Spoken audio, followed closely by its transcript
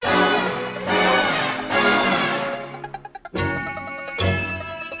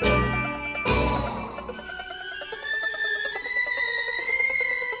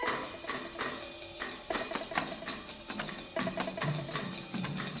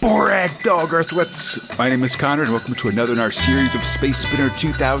Ragdog Earthlets! My name is Connor, and welcome to another in our series of Space Spinner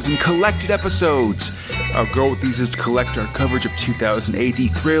 2000 collected episodes. Our goal with these is to collect our coverage of 2000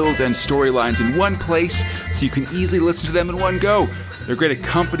 AD thrills and storylines in one place, so you can easily listen to them in one go. They're a great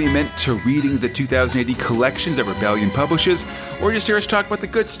accompaniment to reading the 2000 AD collections that Rebellion publishes, or just hear us talk about the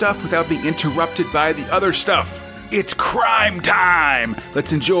good stuff without being interrupted by the other stuff. It's crime time!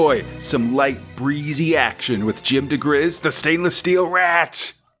 Let's enjoy some light, breezy action with Jim DeGriz, the Stainless Steel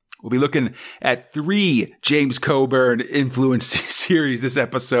Rat. We'll be looking at 3 James Coburn-influenced series this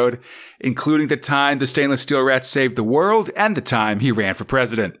episode, including the time the Stainless Steel Rat saved the world and the time he ran for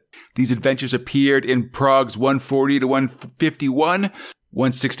president. These adventures appeared in Progs 140 to 151,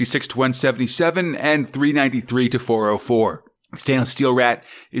 166 to 177, and 393 to 404. Stainless Steel Rat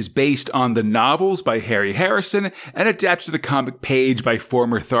is based on the novels by Harry Harrison and adapted to the comic page by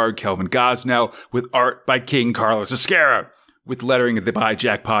former Tharg Kelvin Gosnell with art by King Carlos Ezquerra, with lettering by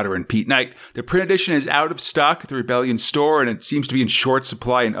Jack Potter and Pete Knight. The print edition is out of stock at the Rebellion store, and it seems to be in short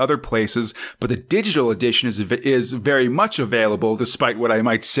supply in other places, but the digital edition is very much available, despite what I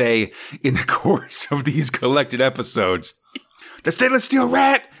might say in the course of these collected episodes. The Stainless Steel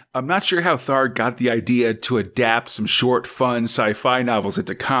Rat! I'm not sure how Tharg got the idea to adapt some short, fun sci-fi novels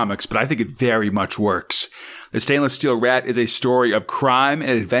into comics, but I think it very much works. The Stainless Steel Rat is a story of crime and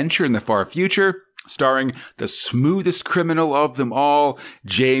adventure in the far future, starring the smoothest criminal of them all,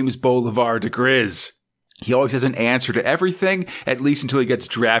 James Bolivar DeGriz. He always has an answer to everything, at least until he gets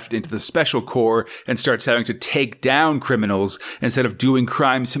drafted into the Special Corps and starts having to take down criminals instead of doing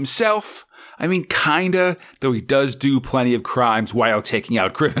crimes himself. I mean, kinda, though he does do plenty of crimes while taking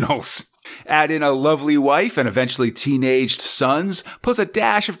out criminals. Add in a lovely wife and eventually teenaged sons, plus a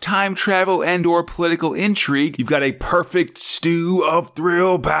dash of time travel and or political intrigue. You've got a perfect stew of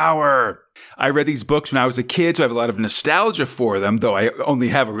thrill power. I read these books when I was a kid, so I have a lot of nostalgia for them, though I only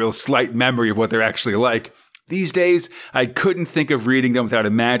have a real slight memory of what they're actually like. These days, I couldn't think of reading them without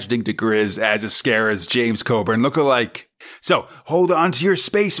imagining DeGriz as Ezquerra's James Coburn look-alike. So, hold on to your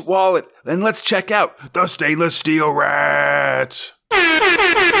space wallet, and let's check out the Stainless Steel Rat!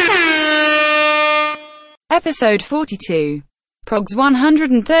 Episode 42. Progs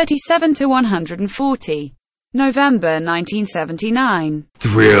 137 to 140. November 1979.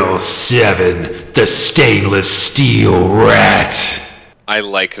 Thrill 7, the Stainless Steel Rat. I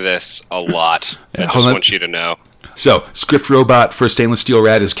like this a lot. I just want you to know. So, script robot for Stainless Steel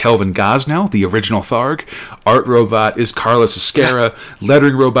Rat is Kelvin Gosnell, the original Tharg. Art robot is Carlos Ezquerra.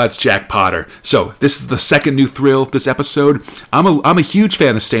 Lettering robot's Jack Potter. So, this is the second new thrill this episode. I'm a huge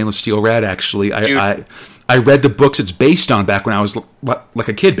fan of Stainless Steel Rat, actually. I read the books it's based on back when I was like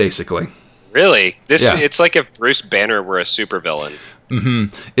a kid, basically. Really? It's like if Bruce Banner were a supervillain.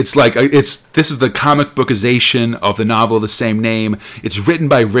 Mm-hmm. It's like this is the comic bookization of the novel of the same name. It's written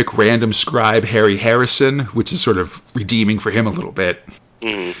by Rick Random scribe Harry Harrison, which is sort of redeeming for him a little bit.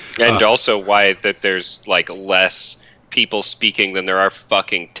 Mm-hmm. And also why that there's like less people speaking than there are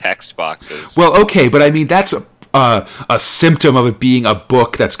fucking text boxes. Well, okay, but I mean that's a symptom of it being a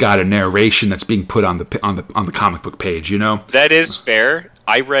book that's got a narration that's being put on the comic book page. You know, that is fair.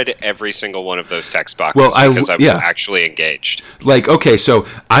 I read every single one of those text boxes because I was actually engaged. Like, okay, so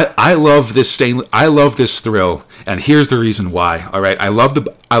I love this thrill, and here's the reason why. All right, I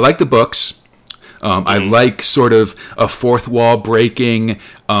like the books. I like sort of a fourth wall breaking,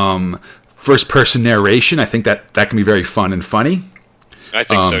 first person narration. I think that can be very fun and funny. I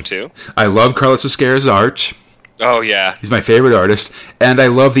think so too. I love Carlos Ezquerra's art. Oh, yeah. He's my favorite artist. And I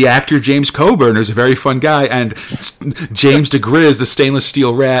love the actor James Coburn, who's a very fun guy. And James DeGriz, the Stainless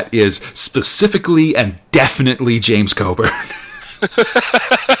Steel Rat, is specifically and definitely James Coburn.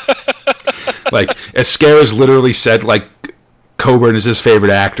 Like, Ezquerra's literally said, like, Coburn is his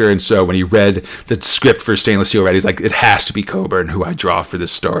favorite actor. And so when he read the script for Stainless Steel Rat, he's like, it has to be Coburn who I draw for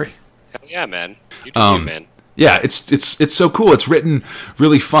this story. Hell yeah, man. You do you, man. Yeah, it's so cool. It's written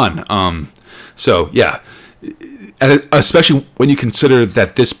really fun. So, yeah. And especially when you consider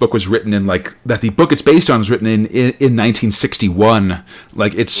that this book was written in that the book it's based on was written in 1961.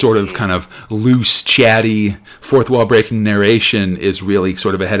 Like, it's sort of kind of loose, chatty, fourth wall breaking narration is really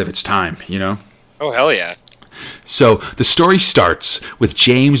sort of ahead of its time, you know? Oh, hell yeah. So the story starts with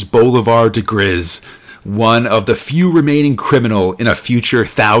James Bolivar DeGriz, one of the few remaining criminal in a future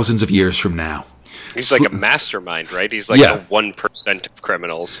thousands of years from now. He's like a mastermind, right? He's like the 1% of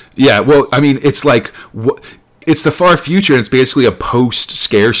criminals. Yeah, well, I mean, it's like it's the far future, and it's basically a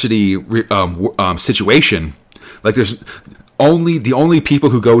post-scarcity situation. Like, there's the only people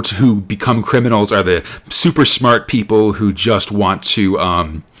who become criminals are the super smart people who just want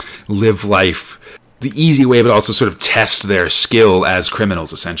to live life the easy way, but also sort of test their skill as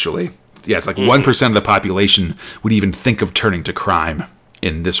criminals, essentially. Yeah, it's like 1% of the population would even think of turning to crime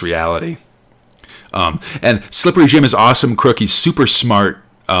in this reality. And Slippery Jim is awesome crook. He's super smart.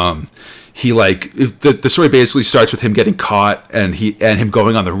 The story basically starts with him getting caught and him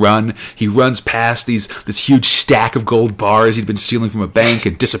going on the run. He runs past this huge stack of gold bars he'd been stealing from a bank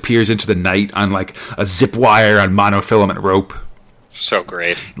and disappears into the night on like a zip wire on monofilament rope. So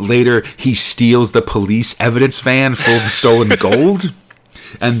great. Later, he steals the police evidence van full of stolen gold.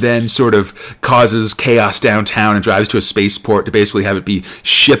 And then sort of causes chaos downtown and drives to a spaceport to basically have it be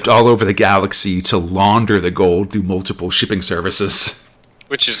shipped all over the galaxy to launder the gold through multiple shipping services.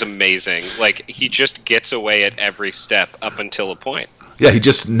 Which is amazing. Like, he just gets away at every step up until a point. Yeah, he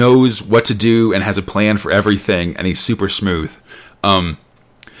just knows what to do and has a plan for everything, and he's super smooth. Yeah,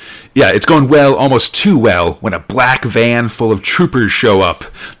 it's going well, almost too well, when a black van full of troopers show up.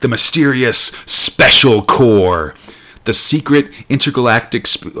 The mysterious Special Corps. The secret intergalactic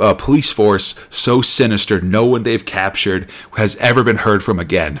police force so sinister no one they've captured has ever been heard from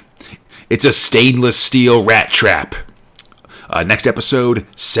again. It's a stainless steel rat trap. Next episode,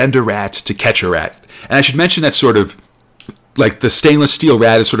 send a rat to catch a rat. And I should mention that sort of, like, the stainless steel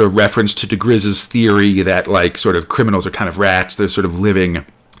rat is sort of reference to DeGriz's theory that, like, sort of criminals are kind of rats. They're sort of living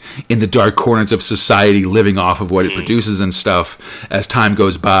in the dark corners of society, living off of what it produces and stuff as time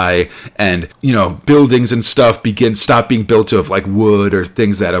goes by, and, you know, buildings and stuff stop being built of like wood or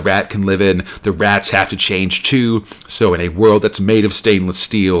things that a rat can live in. The rats have to change too. So in a world that's made of stainless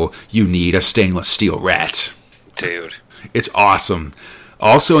steel, you need a stainless steel rat. Dude, it's awesome.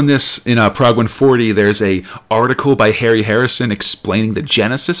 Also in Prog 140, there's a article by Harry Harrison explaining the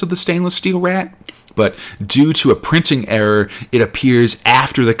genesis of the stainless steel rat. But due to a printing error, it appears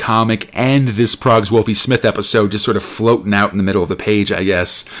after the comic and this Prog's Wolfie Smith episode, just sort of floating out in the middle of the page, I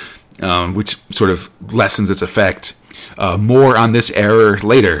guess, which sort of lessens its effect. More on this error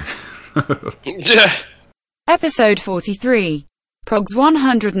later. Episode 43. Progs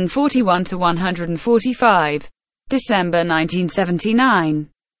 141 to 145. December 1979.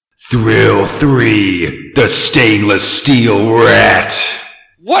 Thrill 3. The Stainless Steel Rat.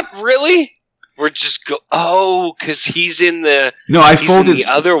 What, really? We're just because he's in the I folded the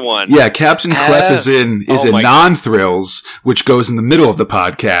other one. Yeah, Captain Klepp is in Non-Thrills, which goes in the middle of the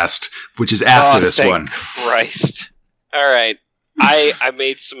podcast, which is after this one. Christ! All right, I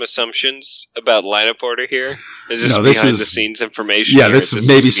made some assumptions about lineup order here. Is this behind the scenes information? Yeah, this is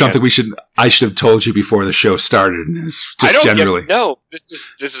maybe something I should have told you before the show started. Generally. This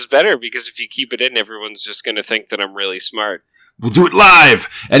is better because if you keep it in, everyone's just going to think that I'm really smart. We'll do it live.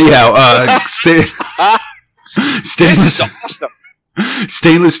 Anyhow,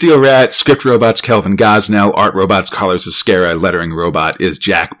 Stainless Steel Rat, script robots Kelvin Gosnell, art robots Carlos Esquerra, lettering robot is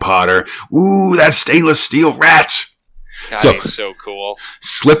Jack Potter. Ooh, that Stainless Steel Rat. God, he's so cool.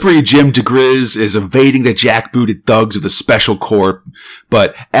 Slippery Jim DeGriz is evading the jackbooted thugs of the Special Corps,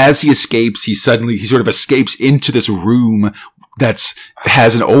 but as he escapes, he sort of escapes into this room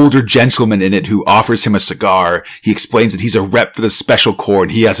has an older gentleman in it who offers him a cigar. He explains that he's a rep for the Special Corps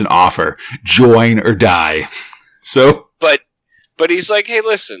and he has an offer. Join or die. So, But he's like, hey,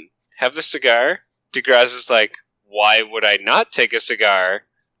 listen, have the cigar. DeGriz is like, why would I not take a cigar?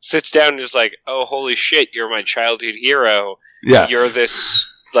 Sits down and is like, oh, holy shit, you're my childhood hero. Yeah. You're this,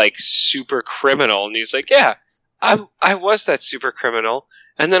 like, super criminal. And he's like, yeah, I was that super criminal.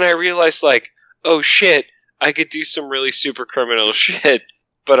 And then I realized, like, oh shit, I could do some really super criminal shit,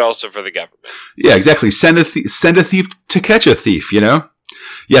 but also for the government. Yeah, exactly. Send a thief to catch a thief, you know?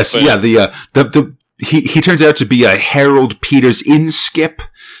 Yes, he turns out to be a Harold Peters Inskip,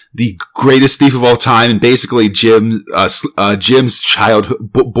 the greatest thief of all time, and basically Jim's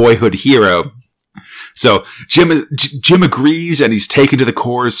boyhood hero. So Jim agrees, and he's taken to the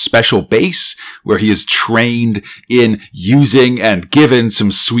Corps' special base, where he is trained in using and given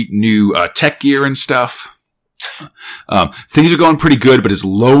some sweet new tech gear and stuff. Things are going pretty good, but his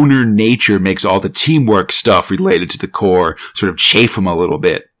loner nature makes all the teamwork stuff related to the Corps sort of chafe him a little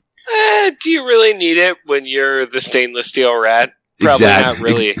bit. Do you really need it when you're the stainless steel rat? Probably not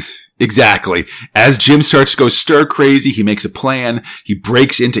really. Exactly. As Jim starts to go stir crazy, he makes a plan. He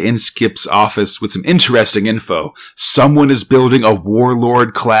breaks into Inskip's office with some interesting info. Someone is building a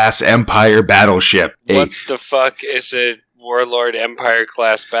Warlord-class Empire battleship. What the fuck is a Warlord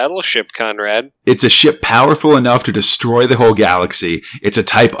Empire-class battleship, Conrad? It's a ship powerful enough to destroy the whole galaxy. It's a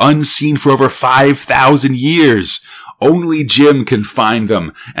type unseen for over 5,000 years. Only Jim can find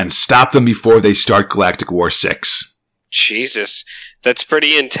them and stop them before they start Galactic War 6. Jesus, that's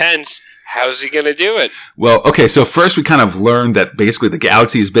pretty intense. How's he going to do it? Well, okay, so first we kind of learned that basically the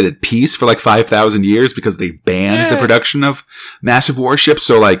galaxy has been at peace for like 5,000 years because they banned the production of massive warships.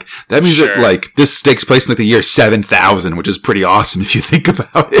 So like, that means that like this takes place in like the year 7,000, which is pretty awesome if you think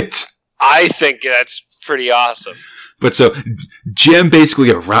about it. I think that's pretty awesome. But so Jim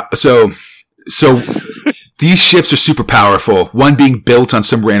basically, so these ships are super powerful. One being built on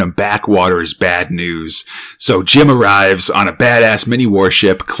some random backwater is bad news. So Jim arrives on a badass mini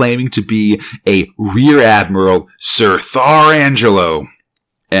warship claiming to be a Rear Admiral Sir Thar Angelo.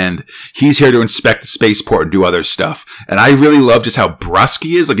 And he's here to inspect the spaceport and do other stuff. And I really love just how brusque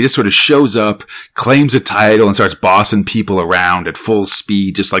he is. Like, he just sort of shows up, claims a title, and starts bossing people around at full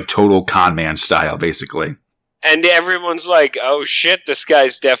speed, just like total con man style, basically. And everyone's like, oh shit, this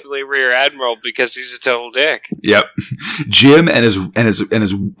guy's definitely Rear Admiral because he's a total dick. Yep. Jim and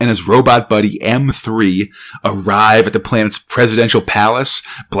his robot buddy M3 arrive at the planet's presidential palace,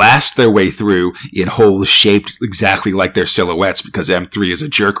 blast their way through in holes shaped exactly like their silhouettes because M3 is a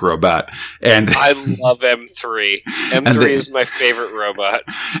jerk robot. And I love M3. M3 is my favorite robot.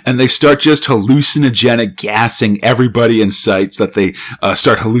 And they start just hallucinogenic gassing everybody in sight so that they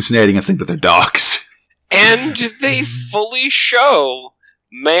start hallucinating and think that they're dogs. And they fully show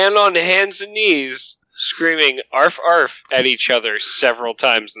man on hands and knees screaming arf arf at each other several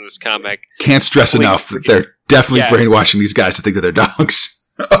times in this comic. Can't stress enough that they're definitely brainwashing these guys to think that they're dogs.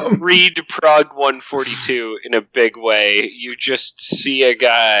 Read Prog 142 in a big way. You just see a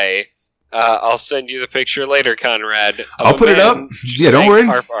guy. I'll send you the picture later, Conrad. I'll put it up. Yeah, don't worry.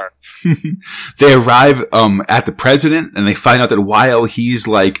 Arf arf. They arrive at the president and they find out that while he's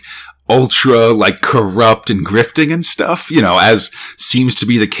like ultra like corrupt and grifting and stuff, you know, as seems to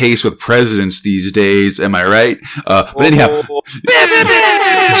be the case with presidents these days. Am I right? But anyhow,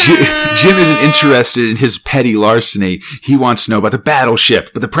 Jim isn't interested in his petty larceny. He wants to know about the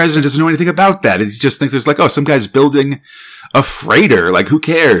battleship, but the president doesn't know anything about that. He just thinks there's like, oh, some guy's building a freighter. Like, who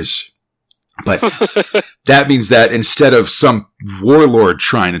cares? But that means that instead of some warlord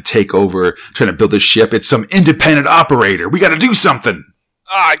trying to take over, trying to build a ship, it's some independent operator. We got to do something.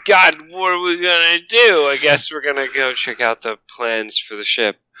 Oh, God, what are we going to do? I guess we're going to go check out the plans for the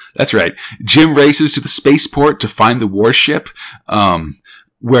ship. That's right. Jim races to the spaceport to find the warship,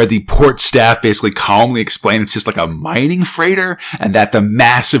 where the port staff basically calmly explain it's just like a mining freighter, and that the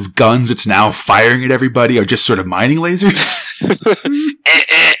massive guns it's now firing at everybody are just sort of mining lasers.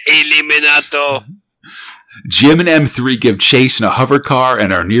 Eliminato. Jim and M3 give chase in a hover car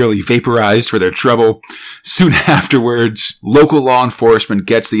and are nearly vaporized for their trouble. Soon afterwards, local law enforcement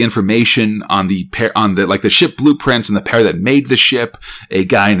gets the information on the ship blueprints and the pair that made the ship, a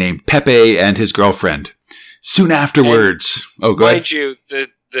guy named Pepe and his girlfriend. Soon afterwards, go ahead. Mind you,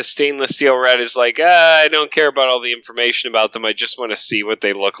 the stainless steel red is like, I don't care about all the information about them. I just want to see what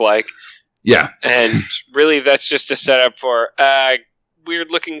they look like. Yeah. And really, that's just a setup for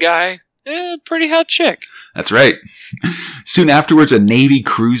weird looking guy. Pretty hot chick. That's right. Soon afterwards, a Navy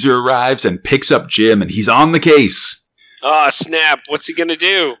cruiser arrives and picks up Jim, and he's on the case. Oh, snap. What's he going to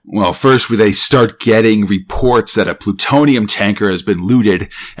do? Well, first, they start getting reports that a plutonium tanker has been looted,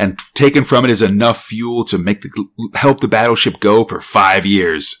 and taken from it is enough fuel to help the battleship go for 5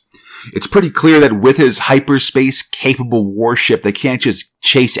 years. It's pretty clear that with his hyperspace-capable warship, they can't just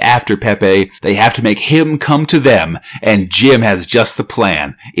chase after Pepe. They have to make him come to them, and Jim has just the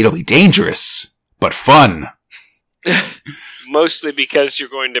plan. It'll be dangerous, but fun. Mostly because you're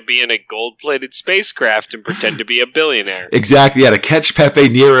going to be in a gold-plated spacecraft and pretend to be a billionaire. Exactly, yeah. To catch Pepe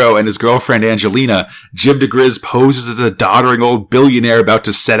Nero and his girlfriend Angelina, Jim DeGriz poses as a doddering old billionaire about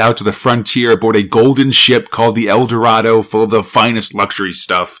to set out to the frontier aboard a golden ship called the El Dorado, full of the finest luxury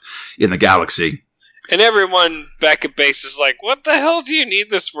stuff in the galaxy. And everyone back at base is like, what the hell do you need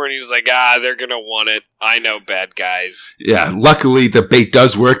this for? And he's like, they're going to want it. I know bad guys. Yeah, luckily the bait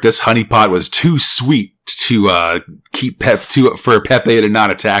does work. This honeypot was too sweet to keep for Pepe to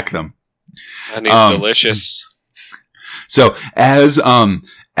not attack them. Honey's delicious. So as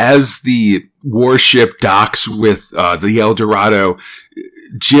the warship docks with the El Dorado,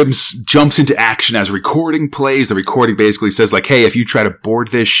 Jim jumps into action as recording plays. The recording basically says, like, hey, if you try to board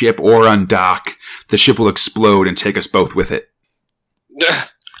this ship or undock, the ship will explode and take us both with it.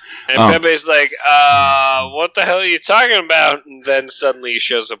 And Pepe's like, what the hell are you talking about? And then suddenly he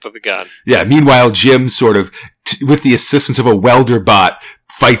shows up with a gun. Yeah, meanwhile, Jim sort of, with the assistance of a welder bot,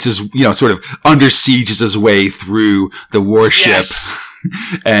 fights sort of under sieges his way through the warship. Yes.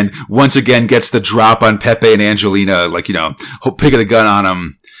 And once again gets the drop on Pepe and Angelina, picking a gun on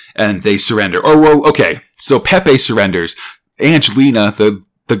them, and they surrender. So Pepe surrenders. Angelina,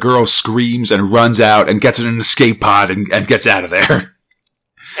 the girl, screams and runs out and gets in an escape pod and gets out of there.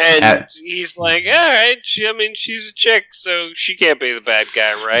 And he's like, all right, she's a chick, so she can't be the bad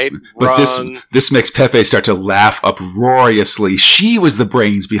guy, right? But this makes Pepe start to laugh uproariously. She was the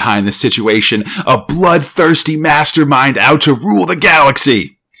brains behind the situation, a bloodthirsty mastermind out to rule the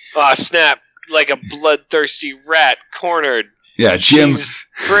galaxy. Aw, snap. Like a bloodthirsty rat cornered. Yeah, Jim. She's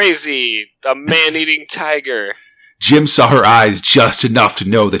crazy. A man-eating tiger. Jim saw her eyes just enough to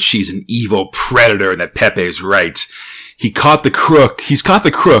know that she's an evil predator and that Pepe's right. He's caught the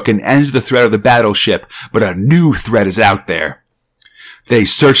crook and ended the threat of the battleship, but a new threat is out there. They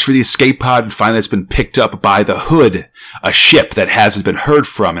search for the escape pod and find that it's been picked up by the Hood, a ship that hasn't been heard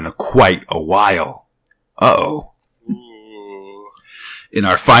from in quite a while. Uh-oh. In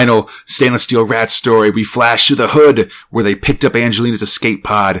our final Stainless Steel Rat story, we flash to the Hood, where they picked up Angelina's escape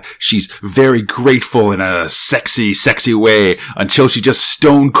pod. She's very grateful in a sexy, sexy way, until she just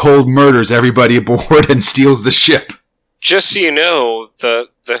stone cold murders everybody aboard and steals the ship. Just so you know, the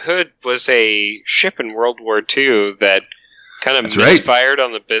Hood was a ship in World War II that kind of misfired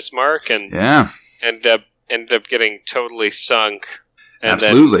on the Bismarck and ended up getting totally sunk. And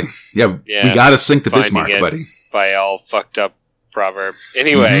absolutely. We gotta sink the Bismarck, buddy. By all fucked up proverb.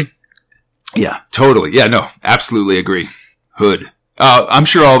 Anyway. Mm-hmm. Yeah, totally. Yeah, no, absolutely agree. Hood. I'm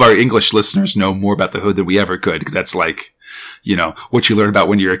sure all of our English listeners know more about the Hood than we ever could, because that's like, what you learn about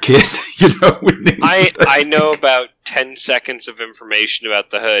when you're a kid. I know about 10 seconds of information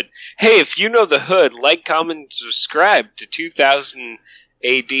about the Hood. Hey, if you know the Hood, like, comment, subscribe to 2000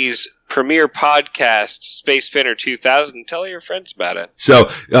 AD's premiere podcast, Space Spinner 2000. Tell your friends about it. So,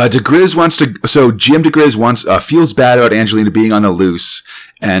 Jim DeGriz feels bad about Angelina being on the loose,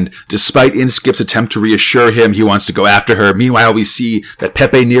 and despite Inskip's attempt to reassure him, he wants to go after her. Meanwhile, we see that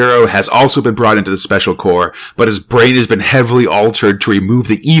Pepe Nero has also been brought into the Special Corps, but his brain has been heavily altered to remove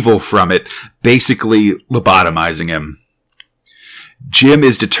the evil from it, basically lobotomizing him. Jim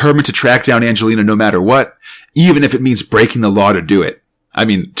is determined to track down Angelina no matter what, even if it means breaking the law to do it. I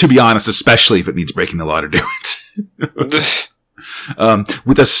mean, to be honest, especially if it means breaking the law to do it.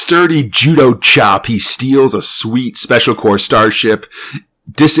 With a sturdy judo chop, he steals a sweet Special Corps starship,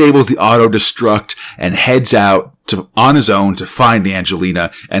 disables the auto-destruct, and heads out on his own to find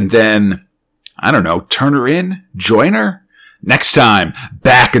Angelina, and then, I don't know, turn her in? Join her? Next time,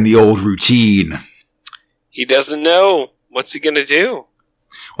 back in the old routine. He doesn't know. What's he gonna do?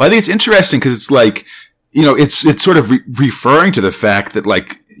 Well, I think it's interesting because it's like, it's sort of referring to the fact that,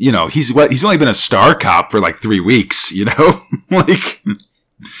 like, he's only been a star cop for like 3 weeks, like,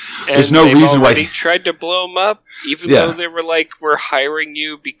 there's no reason why he tried to blow him up, even though they were like, we're hiring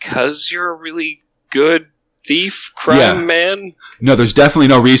you because you're a really good thief, crime man. No, there's definitely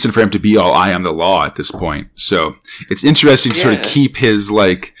no reason for him to be all I am the law at this point. So it's interesting to sort of keep his,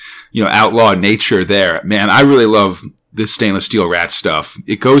 like, outlaw nature there. Man, I really love this Stainless Steel Rat stuff.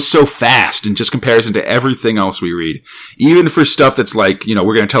 It goes so fast in just comparison to everything else we read. Even for stuff that's like,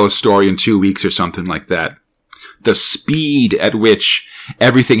 we're going to tell a story in 2 weeks or something like that. The speed at which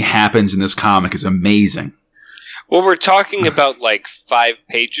everything happens in this comic is amazing. Well, we're talking about like 5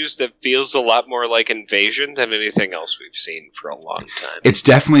 pages that feels a lot more like Invasion than anything else we've seen for a long time. It's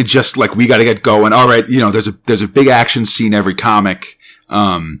definitely just like, we got to get going. All right, there's a big action scene every comic.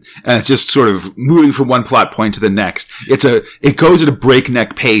 And it's just sort of moving from one plot point to the next. It goes at a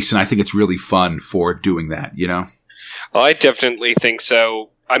breakneck pace, and I think it's really fun for doing that, Well, I definitely think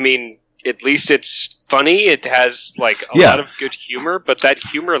so. I mean, at least it's funny. It has, like, a lot of good humor, but that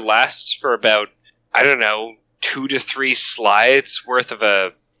humor lasts for about, 2 to 3 slides worth of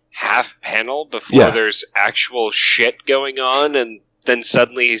a half panel before there's actual shit going on, and then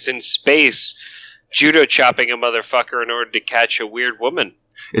suddenly he's in space judo chopping a motherfucker in order to catch a weird woman.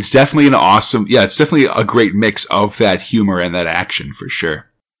 It's definitely it's definitely a great mix of that humor and that action, for sure.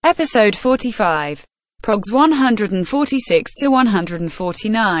 Episode 45. Progs 146 to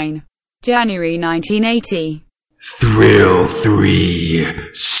 149. January 1980. Thrill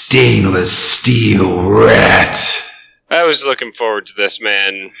 3. Stainless Steel Rat. I was looking forward to this,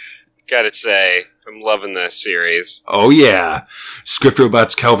 man. Gotta say, I'm loving this series. Oh, yeah. Script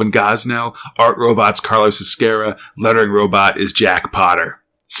robot's Kelvin Gosnell. Art robot's Carlos Esquerra. Lettering robot is Jack Potter.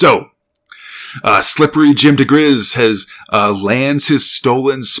 So, slippery Jim DeGriz has lands his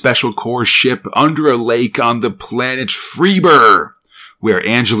stolen Special Corps ship under a lake on the planet Freeber, where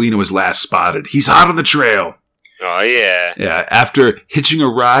Angelina was last spotted. He's hot on the trail. Oh, yeah. Yeah, after hitching a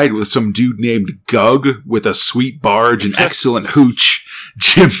ride with some dude named Gug with a sweet barge and excellent hooch,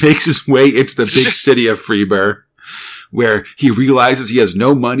 Jim makes his way into the big city of Freeber, where he realizes he has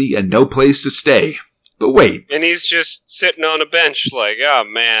no money and no place to stay. But wait. And he's just sitting on a bench like, oh,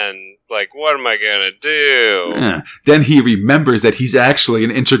 man, Like, what am I gonna do? Yeah. Then he remembers that he's actually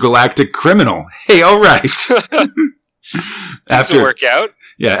an intergalactic criminal. Hey, all right. After work out.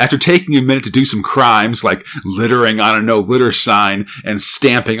 Yeah, after taking a minute to do some crimes, like littering on a no-litter sign and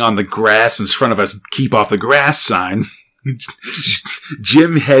stamping on the grass in front of a keep off the grass sign,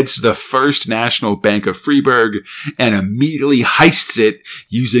 Jim heads to the First National Bank of Freeburg and immediately heists it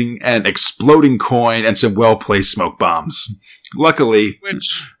using an exploding coin and some well-placed smoke bombs. Luckily...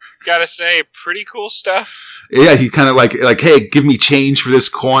 Which, gotta say, pretty cool stuff. Yeah, he kind of like, hey, give me change for this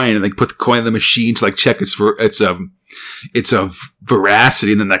coin, and they put the coin in the machine to like check its veracity,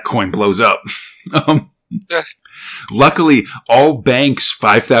 and then that coin blows up. Luckily, all banks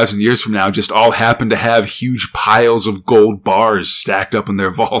 5,000 years from now just all happen to have huge piles of gold bars stacked up in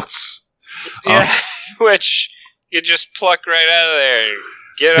their vaults. Yeah, which you just pluck right out of there and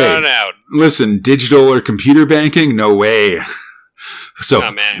get on out. Listen, digital or computer banking? No way. So,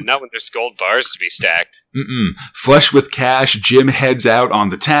 oh man, not when there's gold bars to be stacked. Flush with cash, Jim heads out on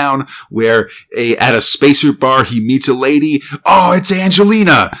the town, where at a spacer bar he meets a lady. Oh, it's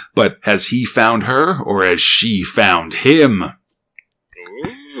Angelina! But has he found her, or has she found him?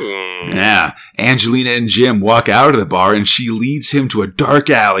 Ooh. Yeah, Angelina and Jim walk out of the bar, and she leads him to a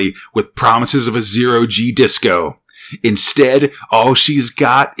dark alley with promises of a zero-G disco. Instead, all she's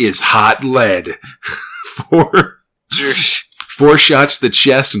got is hot lead. Four shots to the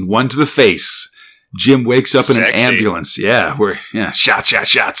chest and one to the face. Jim wakes up in an ambulance. Yeah,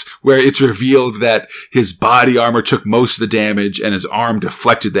 shots. Where it's revealed that his body armor took most of the damage and his arm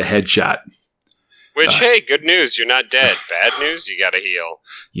deflected the headshot. Which, hey, good news, you're not dead. Bad news, you gotta heal.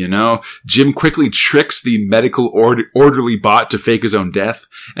 You know, Jim quickly tricks the medical orderly bot to fake his own death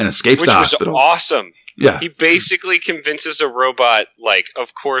and escapes the hospital. Which was awesome. Yeah. He basically convinces a robot, like, of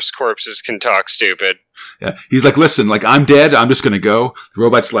course corpses can talk, stupid. Yeah. He's like, listen, like, I'm dead, I'm just gonna go. The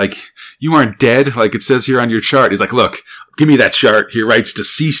robot's like, you aren't dead, like it says here on your chart. He's like, look, give me that chart. He writes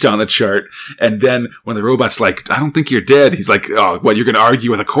deceased on the chart. And then when the robot's like, I don't think you're dead, he's like, oh, what, you're gonna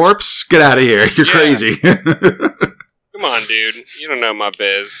argue with a corpse? Get out of here. You're crazy. Come on, dude. You don't know my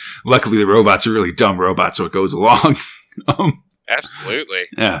biz. Luckily, the robot's a really dumb robot, so it goes along. Absolutely.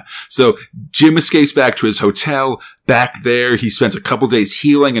 Yeah. So Jim escapes back to his hotel. Back there, he spends a couple days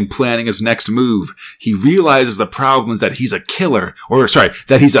healing and planning his next move. He realizes the problem is that he's a killer,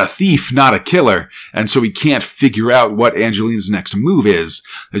 that he's a thief, not a killer. And so he can't figure out what Angelina's next move is.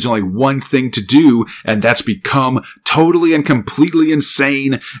 There's only one thing to do, and that's become totally and completely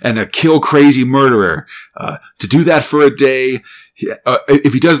insane and a kill crazy murderer. To do that for a day,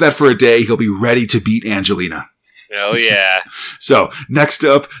 if he does that for a day, he'll be ready to beat Angelina. Oh, yeah. So, next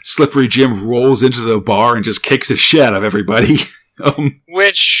up, Slippery Jim rolls into the bar and just kicks the shit out of everybody.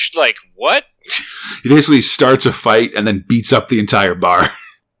 Which, like, what? He basically starts a fight and then beats up the entire bar.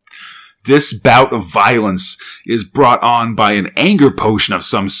 This bout of violence is brought on by an anger potion of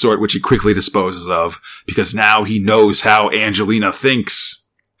some sort, which he quickly disposes of, because now he knows how Angelina thinks.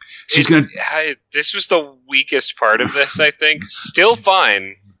 This was the weakest part of this, I think. Still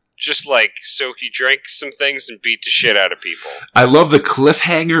fine. Just like, so he drank some things and beat the shit out of people. I love the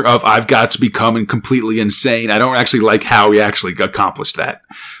cliffhanger of I've got to become completely insane. I don't actually like how he actually accomplished that.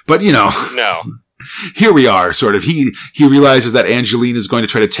 But, you know. No. Here we are, sort of. He realizes that Angelina is going to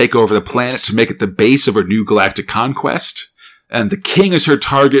try to take over the planet to make it the base of her new galactic conquest. And the king is her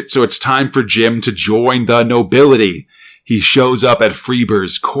target, so it's time for Jim to join the nobility. He shows up at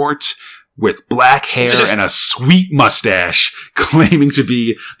Freeburg's court with black hair and a sweet mustache, claiming to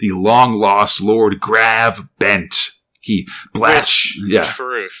be the long-lost Lord Grav Bent. He blasts...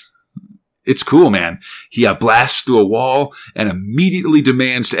 Truth. It's cool, man. He blasts through a wall and immediately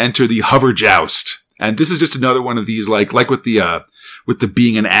demands to enter the hover joust. And this is just another one of these, like with the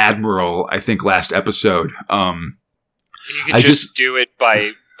being an admiral, I think, last episode. You could just do it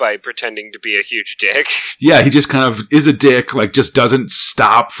by pretending to be a huge dick. Yeah, he just kind of is a dick, like just doesn't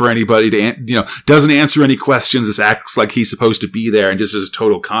stop for anybody to, doesn't answer any questions, just acts like he's supposed to be there and just does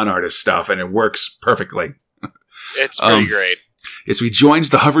total con artist stuff, and it works perfectly. It's pretty great. So he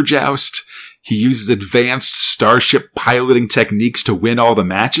joins the hover joust. He uses advanced starship piloting techniques to win all the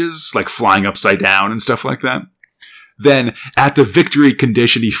matches, like flying upside down and stuff like that. Then, at the victory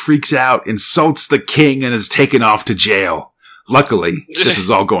condition, he freaks out, insults the king, and is taken off to jail. Luckily, this is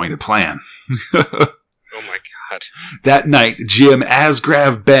all going to plan. Oh my god. That night, Jim, as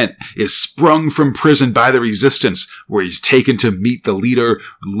Grav Bent, is sprung from prison by the Resistance, where he's taken to meet the leader,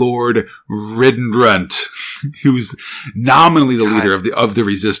 Lord Riddenrunt, who's nominally the leader of the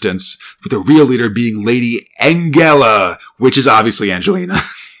Resistance, but the real leader being Lady Angela, which is obviously Angelina.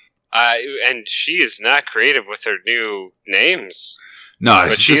 And she is not creative with her new names. No,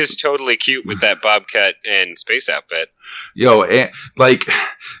 but she is totally cute with that bob cut and space outfit. Yo, like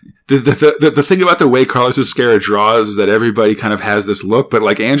the thing about the way Carlos Ezquerra draws is that everybody kind of has this look, but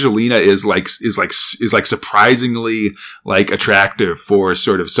like Angelina is like surprisingly like attractive for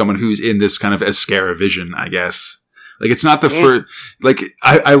sort of someone who's in this kind of Ezquerra vision, I guess. Like it's not the first. Like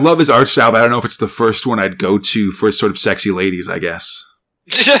I love his art style, but I don't know if it's the first one I'd go to for sort of sexy ladies, I guess.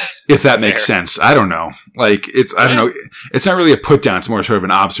 If that makes sense. I don't know. Like, I don't know. It's not really a put down. It's more sort of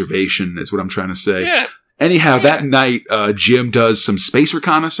an observation is what I'm trying to say. Yeah. Anyhow, that night, Jim does some space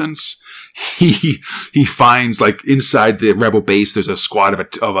reconnaissance. He finds, like, inside the rebel base, there's a squad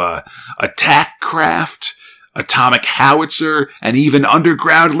of a attack craft, atomic howitzer, and even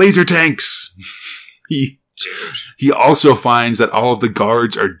underground laser tanks. He also finds that all of the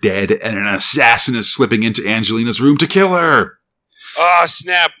guards are dead and an assassin is slipping into Angelina's room to kill her. Oh,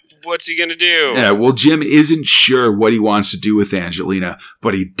 snap. What's he gonna do? Yeah, well, Jim isn't sure what he wants to do with Angelina,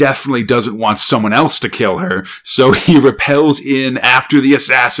 but he definitely doesn't want someone else to kill her, so he repels in after the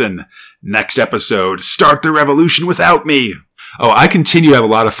assassin. Next episode, Start the Revolution Without Me. Oh, I continue to have a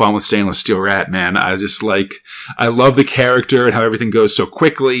lot of fun with Stainless Steel Rat, man. I love the character and how everything goes so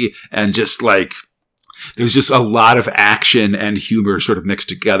quickly, and just like, there's just a lot of action and humor sort of mixed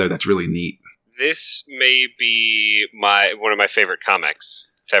together that's really neat. This may be one of my favorite comics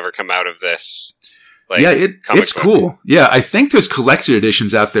to ever come out of this. Like, yeah, it's cool. Yeah, I think there's collected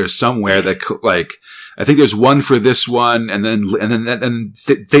editions out there somewhere that like I think there's one for this one, and then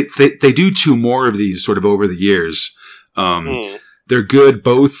they do two more of these sort of over the years. They're good.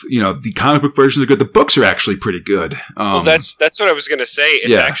 Both, the comic book versions are good. The books are actually pretty good. Well, that's what I was going to say.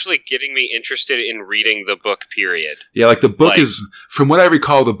 It's actually getting me interested in reading the book, period. Yeah, like the book is, from what I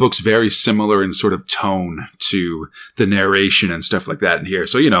recall, the book's very similar in sort of tone to the narration and stuff like that in here.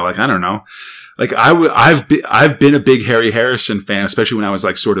 So, like, I don't know. Like, I've been a big Harry Harrison fan, especially when I was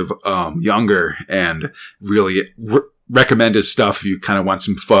like sort of younger, and really recommend his stuff if you kind of want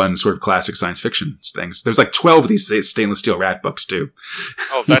some fun sort of classic science fiction things. There's like 12 of these Stainless Steel Rat books too.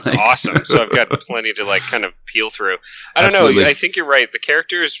 Oh, that's awesome. So I've got plenty to like kind of peel through. I don't know. I think you're right. The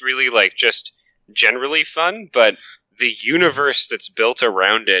character is really like just generally fun, but the universe that's built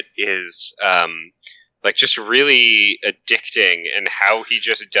around it is like just really addicting, and how he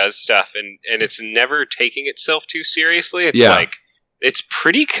just does stuff, and it's never taking itself too seriously. It's like, it's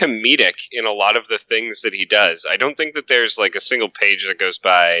pretty comedic in a lot of the things that he does. I don't think that there's like a single page that goes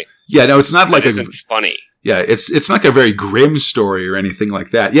by. Yeah, no, it's not like isn't funny. Yeah, it's not like a very grim story or anything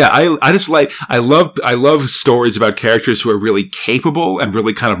like that. Yeah, I love stories about characters who are really capable and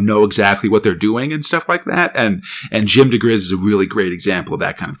really kind of know exactly what they're doing and stuff like that. And Jim DeGriz is a really great example of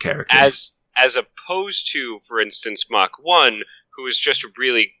that kind of character. As opposed to, for instance, Mach 1, who is just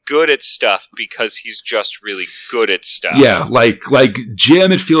really good at stuff because he's just really good at stuff. Yeah, like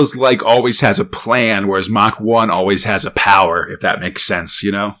Jim, it feels like always has a plan, whereas Mach 1 always has a power, if that makes sense,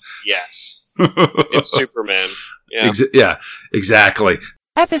 Yes. It's Superman. Yeah. Yeah, exactly.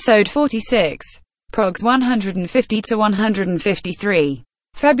 Episode 46. Progs 150 to 153.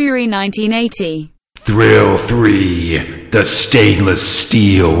 February 1980. Thrill 3. The Stainless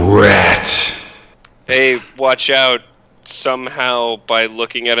Steel Rat. Hey, watch out. Somehow, by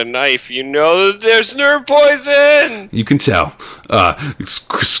looking at a knife, you know that there's nerve poison! You can tell.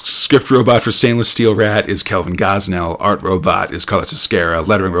 Script robot for Stainless Steel Rat is Kelvin Gosnell. Art robot is Carlos Ezquerra.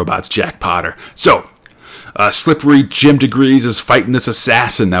 Lettering robot's Jack Potter. So, slippery Jim DeGriz is fighting this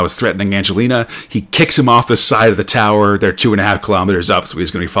assassin that was threatening Angelina. He kicks him off the side of the tower. They're 2.5 kilometers up, so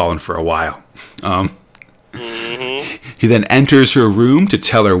he's going to be falling for a while. He then enters her room to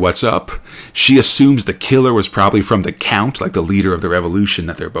tell her what's up. She assumes the killer was probably from the Count, like the leader of the revolution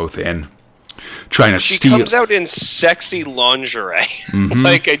that they're both in. Trying to steal. She comes out in sexy lingerie.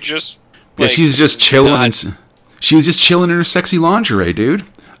 Like, I just... Yeah, she's just chilling. She was just chilling in her sexy lingerie, dude.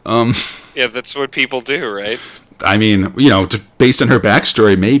 Yeah, that's what people do, right? I mean, based on her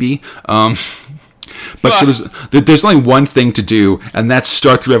backstory, maybe. But so there's only one thing to do, and that's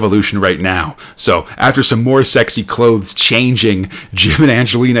start the revolution right now. So after some more sexy clothes changing, Jim and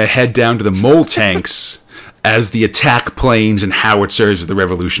Angelina head down to the mole tanks as the attack planes and howitzers of the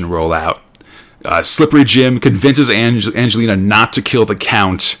revolution roll out. Slippery Jim convinces Angelina not to kill the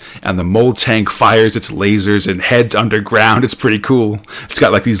Count, and the mole tank fires its lasers and heads underground. It's pretty cool. It's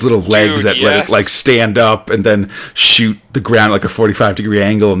got like these little legs that let it like stand up and then shoot the ground like a 45-degree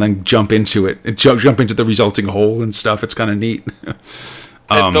angle and then jump into it and jump into the resulting hole and stuff. It's kind of neat.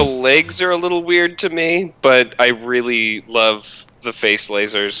 The legs are a little weird to me, but I really love the face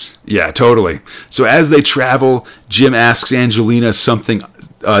lasers. Yeah, totally. So as they travel, Jim asks Angelina something.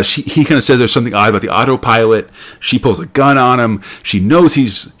 He kind of says there's something odd about the autopilot. She pulls a gun on him. She knows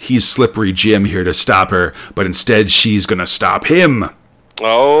he's slippery Jim here to stop her, but instead she's going to stop him.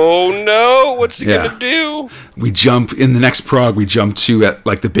 Oh no, what's he gonna do? We jump in the next prog. We jump to at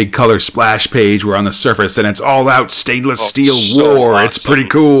like the big color splash page. We're on the surface, and it's all out stainless steel war. Awesome. It's pretty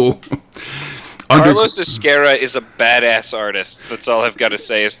cool. Carlos Ezquerra is a badass artist. That's all I've got to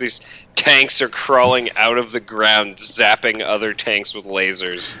say. Is these tanks are crawling out of the ground, zapping other tanks with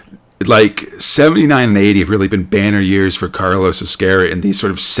lasers. Like 79 and 80 have really been banner years for Carlos Ezquerra in these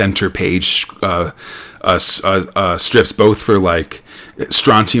sort of center page strips, both for like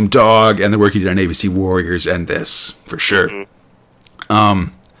Strontium Dog and the work he did on ABC Warriors, and this for sure.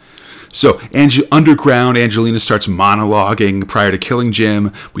 Mm-hmm. So underground, Angelina starts monologuing prior to killing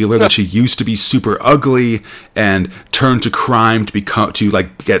Jim. We learn that she used to be super ugly and turned to crime to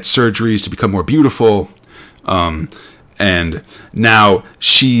get surgeries to become more beautiful. And now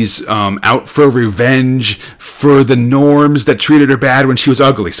she's out for revenge for the norms that treated her bad when she was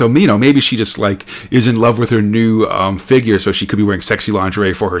ugly. So, maybe she just like is in love with her new figure, so she could be wearing sexy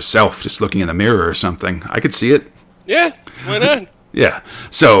lingerie for herself, just looking in the mirror or something. I could see it. Yeah, why not? Yeah.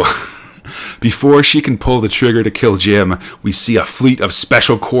 So before she can pull the trigger to kill Jim, we see a fleet of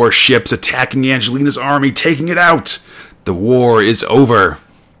Special Corps ships attacking Angelina's army, taking it out. The war is over.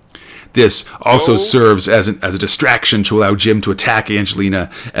 This also serves as a distraction to allow Jim to attack Angelina,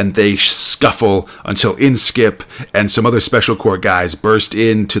 and they scuffle until Inskip and some other Special Corps guys burst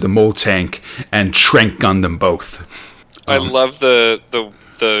into the mole tank and trank gun them both. I love the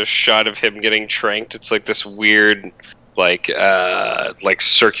shot of him getting tranked. It's like this weird, like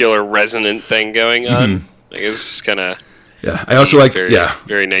circular resonant thing going on. Mm-hmm. Like it's just kind of. Yeah, I also like very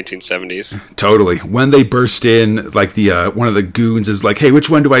 1970s. Totally. When they burst in, like the one of the goons is like, "Hey, which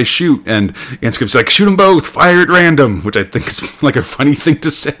one do I shoot?" And Inskip's like, "Shoot them both, fire at random," which I think is like a funny thing to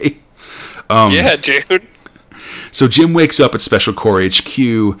say. Yeah, dude. So Jim wakes up at Special Corps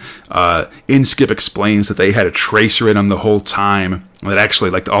HQ. Inskip explains that they had a tracer in him the whole time. That actually,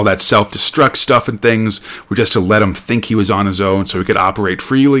 like all that self-destruct stuff and things, were just to let him think he was on his own, so he could operate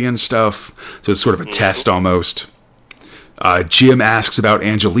freely and stuff. So it's sort of a test almost. Jim asks about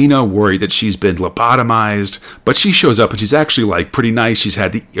Angelina, worried that she's been lobotomized, but she shows up and she's actually like pretty nice. She's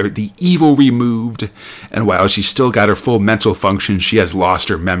had the evil removed, and while she's still got her full mental function, she has lost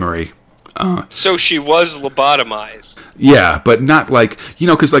her memory. So she was lobotomized. Yeah, but not like,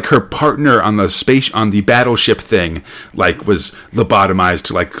 because like her partner on the battleship thing, like was lobotomized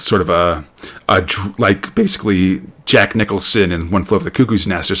to like sort of like basically Jack Nicholson in One Flew Over the Cuckoo's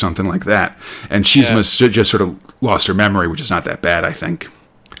Nest or something like that. And she's just sort of lost her memory, which is not that bad, I think.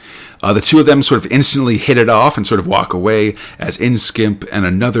 The two of them sort of instantly hit it off and sort of walk away as Inskip and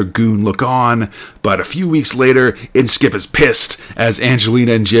another goon look on. But a few weeks later, Inskip is pissed as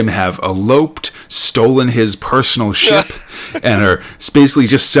Angelina and Jim have eloped, stolen his personal ship, and are basically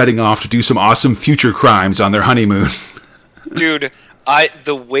just setting off to do some awesome future crimes on their honeymoon. Dude,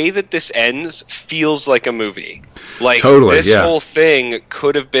 the way that this ends feels like a movie. Like, totally, this whole thing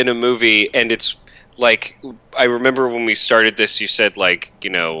could have been a movie, and it's like, I remember when we started this, you said, like,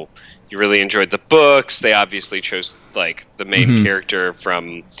 you really enjoyed the books. They obviously chose like the main character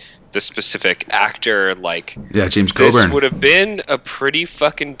from the specific actor. Like, James Coburn. This would have been a pretty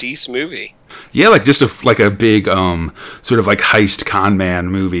fucking decent movie. Yeah, like just a big sort of like heist con man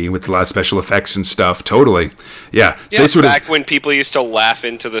movie with a lot of special effects and stuff. Totally. Yeah. So back when people used to laugh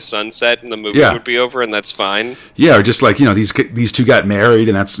into the sunset and the movie would be over, and that's fine. Yeah, or just like, these two got married,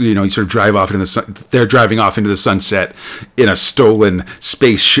 and that's, you sort of drive off into they're driving off into the sunset in a stolen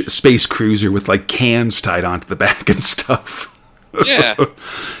space cruiser with like cans tied onto the back and stuff. Yeah.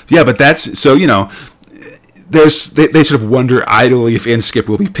 Yeah, but that's so, they sort of wonder idly if Inskip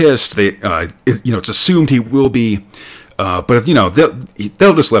will be pissed. It's assumed he will be, but if,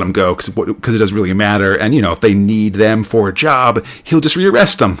 they'll just let him go because it doesn't really matter. And if they need them for a job, he'll just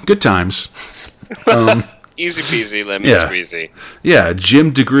rearrest them. Good times. Easy peasy, lemon squeezy. Yeah, Jim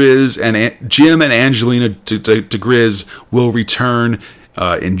and Angelina DeGriz will return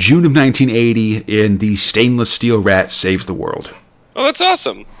in June of 1980 in The Stainless Steel Rat Saves the World. Oh, that's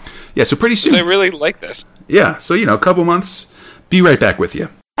awesome. Yeah, so pretty soon. I really like this. Yeah, so, a couple months. Be right back with you.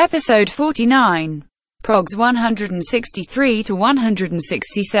 Episode 49. Progs 163 to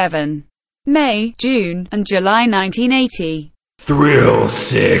 167. May, June, and July 1980. Thrill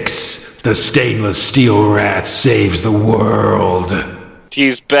 6. The Stainless Steel Rat Saves the World.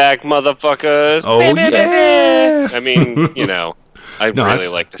 He's back, motherfuckers. Oh, yeah. I mean, I No, really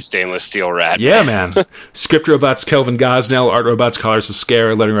that's- like the Stainless Steel Rat. Yeah, man. Script robots Kelvin Gosnell, art robots Colors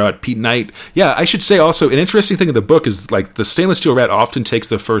Sascara, lettering robot Pete Knight. Yeah, I should say also an interesting thing in the book is like the Stainless Steel Rat often takes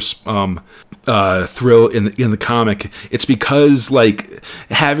the first thrill in the comic. It's because like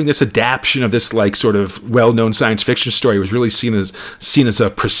having this adaptation of this like sort of well-known science fiction story was really seen as a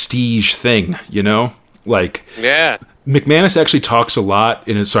prestige thing, you know? Like Yeah. McManus actually talks a lot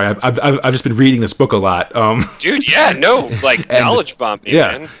in his. Sorry, I've just been reading this book a lot. Dude, yeah, no, like knowledge bombing,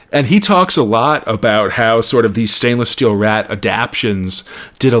 Yeah, man. and he talks a lot about how sort of these Stainless Steel Rat adaptions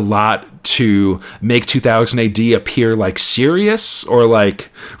did a lot to make 2000 AD appear like serious or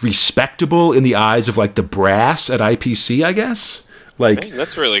like respectable in the eyes of like the brass at IPC, I guess. Like, Hey,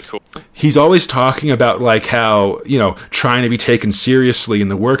 that's really cool. he's always talking about like how, you know, trying to be taken seriously in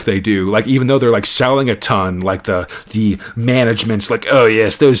the work they do. Like even though they're like selling a ton, like the management's like, oh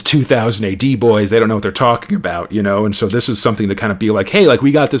yes, those 2000 AD boys, they don't know what they're talking about, you know? And so this was something to kind of be like, hey, like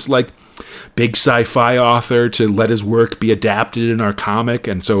we got this like big sci-fi author to let his work be adapted in our comic.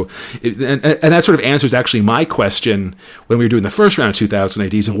 And so and that sort of answers actually my question when we were doing the first round of 2000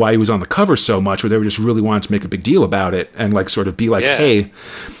 ADs and why he was on the cover so much, where they were just really wanting to make a big deal about it and like sort of be like, Yeah. hey,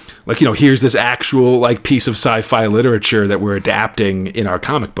 like, you know, here's this actual like piece of sci-fi literature that we're adapting in our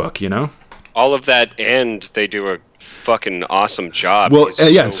comic book, you know? All of that, and they do a fucking awesome job. Well,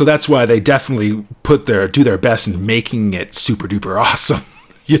 He's yeah, so that's why they definitely do their best in making it super duper awesome.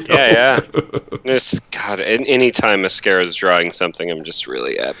 You know? Yeah. This, God, anytime Mascara's drawing something, I'm just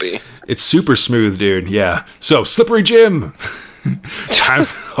really happy. It's super smooth, dude. Yeah. So, Slippery Jim.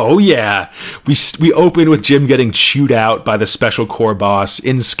 Oh yeah, we open with Jim getting chewed out by the Special Corps boss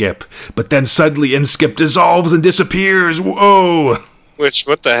Inskip, but then suddenly Inskip dissolves and disappears. Whoa! Which,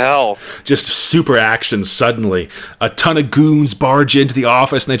 what the hell? Just super action suddenly. A ton of goons barge into the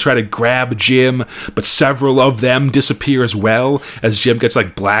office and they try to grab Jim, but several of them disappear as well as Jim gets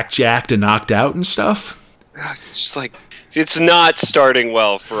like blackjacked and knocked out and stuff. Just like, it's not starting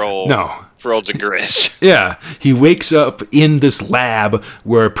well for old DeGrish. Yeah, he wakes up in this lab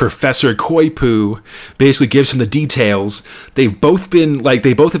where Professor Koipu basically gives him the details. They both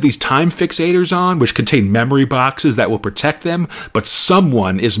have these time fixators on, which contain memory boxes that will protect them, but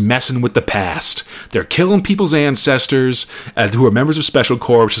someone is messing with the past. They're killing people's ancestors, who are members of Special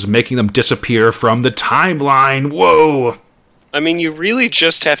Corps, which is making them disappear from the timeline. Whoa! I mean, you really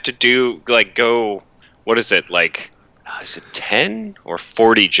just have to go, what is it, like, is it 10 or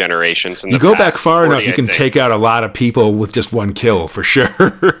 40 generations in the You go past? back far 40, enough, you I can think. take out a lot of people with just one kill, for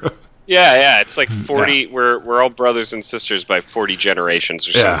sure. Yeah, it's like 40. We're all brothers and sisters by 40 generations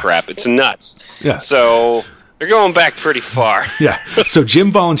or some crap. It's nuts. Yeah. So they're going back pretty far. Yeah. So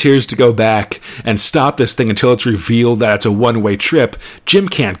Jim volunteers to go back and stop this thing until it's revealed that it's a one-way trip. Jim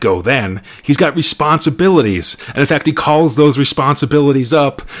can't go then. He's got responsibilities. And in fact, he calls those responsibilities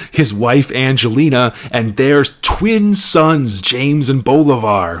up his wife, Angelina, and their twin sons, James and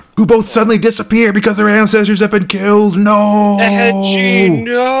Bolivar, who both suddenly disappear because their ancestors have been killed. No! Angie,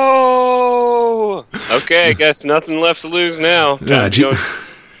 no! Okay, I guess nothing left to lose now. Time to go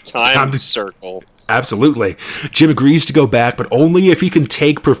time circle. Absolutely. Jim agrees to go back, but only if he can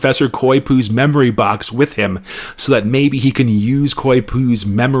take Professor Koipu's memory box with him, so that maybe he can use Koipu's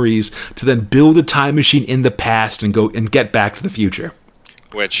memories to then build a time machine in the past and go and get back to the future.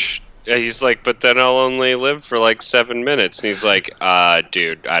 Which, he's like, but then I'll only live for like 7 minutes. And he's like,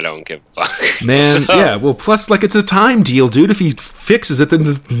 dude, I don't give a fuck. Man, yeah, well, plus, like, it's a time deal, dude. If he fixes it,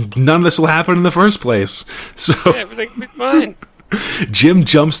 then none of this will happen in the first place. So Yeah, everything will be fine. Jim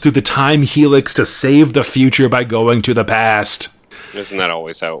jumps through the time helix to save the future by going to the past. Isn't that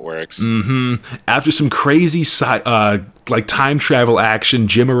always how it works? After some crazy time travel action,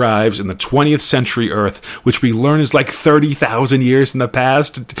 Jim arrives in the 20th century Earth, which we learn is like 30,000 years in the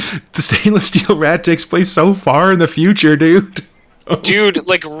past. The Stainless Steel Rat takes place so far in the future, dude. Dude,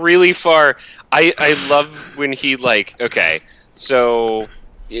 like really far. I love when he so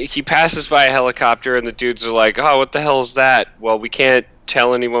he passes by a helicopter and the dudes are like, oh, what the hell is that? Well, we can't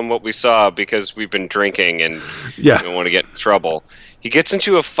tell anyone what we saw because we've been drinking and we don't want to get in trouble. He gets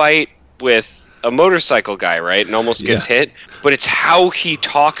into a fight with a motorcycle guy, right? And almost gets hit. But it's how he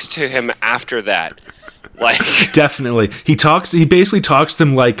talks to him after that. Like, definitely. He basically talks to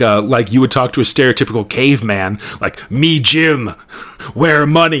them like you would talk to a stereotypical caveman, like, me, Jim, where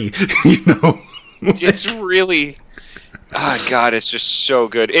money, you know? It's really... Oh, God, it's just so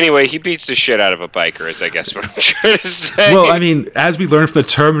good. Anyway, he beats the shit out of a biker, is I guess what I'm trying to say. Well, I mean, as we learned from the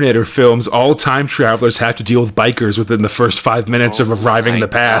Terminator films, all time travelers have to deal with bikers within the first 5 minutes of arriving in the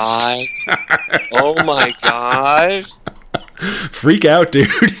past. Oh, my God. Freak out, dude.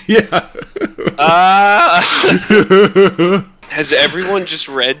 Yeah. Has everyone just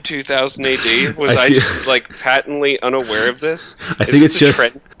read 2000 AD? Was I just like patently unaware of this? I think it's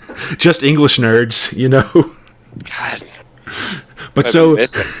just English nerds, you know. God. But so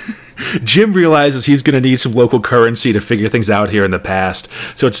Jim realizes he's going to need some local currency to figure things out here in the past.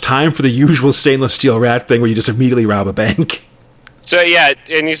 So it's time for the usual stainless steel rat thing where you just immediately rob a bank. So yeah,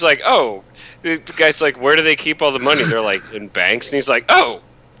 and he's like, oh, the guy's like, where do they keep all the money? They're like, in banks. And he's like, oh,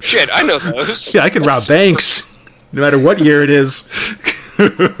 shit, I know those. Yeah, I can rob banks. No matter what year it is.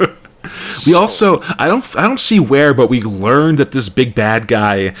 We also, I don't see where, but we learned that this big bad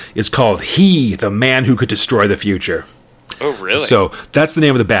guy is called He, the man who could destroy the future. Oh, really? So that's the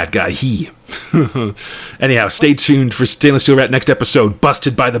name of the bad guy, He. Anyhow, stay tuned for Stainless Steel Rat next episode,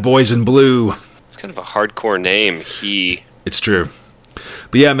 Busted by the Boys in Blue. It's kind of a hardcore name, He. It's true.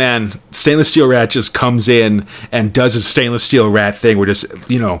 But yeah, man, Stainless Steel Rat just comes in and does his Stainless Steel Rat thing where just,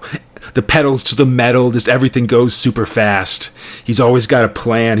 you know, the pedals to the metal, just everything goes super fast. He's always got a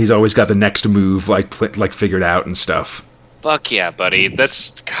plan. He's always got the next move, like figured out and stuff. Fuck yeah, buddy. God,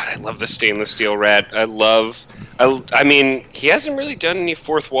 I love the Stainless Steel Rat. I mean, he hasn't really done any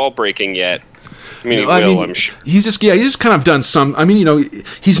fourth wall breaking yet. I mean, I'm sure. He's just kind of done some. I mean, you know,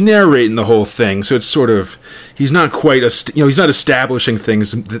 he's narrating the whole thing, so it's sort of he's not quite he's not establishing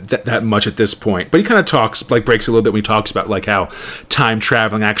things that much at this point. But he kind of breaks a little bit when he talks about like how time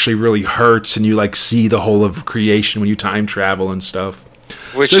traveling actually really hurts, and you like see the whole of creation when you time travel and stuff.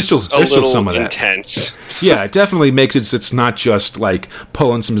 Which is a little intense. Yeah, it definitely makes it. It's not just like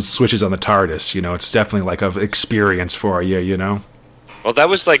pulling some switches on the TARDIS. You know, it's definitely like an experience for you. You know. Well, that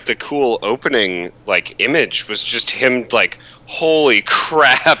was like the cool opening, like image was just him, like, holy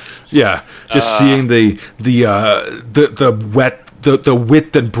crap! Yeah, just seeing the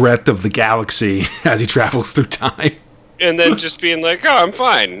width and breadth of the galaxy as he travels through time, and then just being like, "Oh, I'm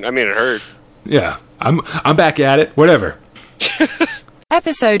fine." I mean, it hurt. Yeah, I'm back at it. Whatever.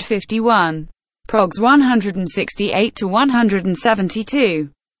 Episode 51, Progs 168 to 172.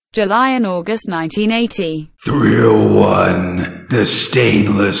 July and August 1980. Thrill 1, the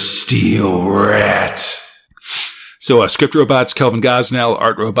Stainless Steel Rat. So, script robots, Kelvin Gosnell,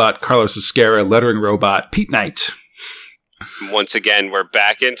 art robot, Carlos Esquerra, lettering robot, Pete Knight. Once again, we're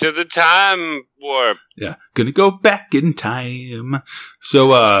back into the time warp. Yeah, gonna go back in time.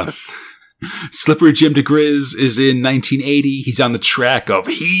 So, Slippery Jim DeGriz is in 1980. He's on the track of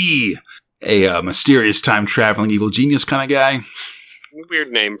He, a mysterious time-traveling evil genius kind of guy. Weird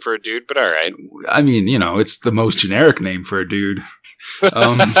name for a dude, but all right. I mean, you know, it's the most generic name for a dude.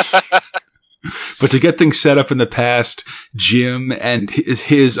 But to get things set up in the past, Jim and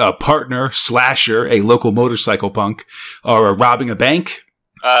his partner, Slasher, a local motorcycle punk, are robbing a bank.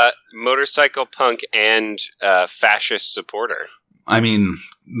 Motorcycle punk and fascist supporter. I mean,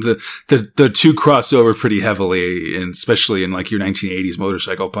 the two cross over pretty heavily, and especially in like your 1980s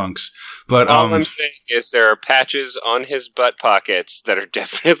motorcycle punks. But all I'm saying is there are patches on his butt pockets that are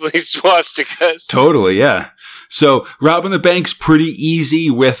definitely swastikas. Totally, yeah. So robbing the bank's pretty easy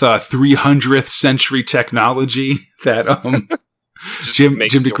with 300th century technology that Jim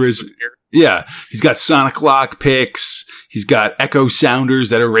DeGriz. Yeah, he's got sonic lock picks. He's got echo sounders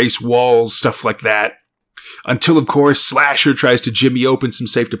that erase walls, stuff like that. Until, of course, Slasher tries to jimmy open some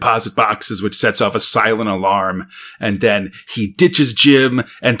safe deposit boxes, which sets off a silent alarm. And then he ditches Jim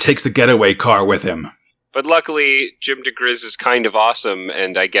and takes the getaway car with him. But luckily, Jim DeGriz is kind of awesome,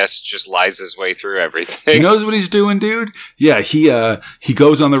 and I guess just lies his way through everything. He knows what he's doing, dude. Yeah, he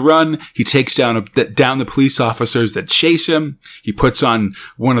goes on the run. He takes down the police officers that chase him. He puts on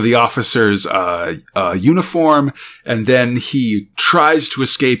one of the officers' uniform, and then he tries to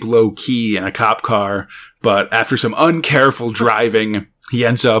escape low key in a cop car. But after some uncareful driving, he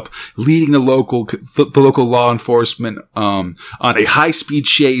ends up leading the local law enforcement on a high-speed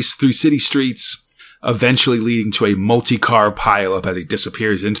chase through city streets, eventually leading to a multi-car pileup as he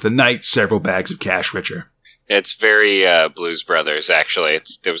disappears into the night, several bags of cash richer. It's very Blues Brothers, actually.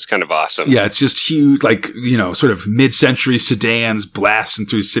 It was kind of awesome. Yeah, it's just huge, like, you know, sort of mid-century sedans blasting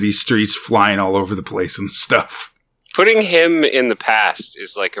through city streets, flying all over the place and stuff. Putting him in the past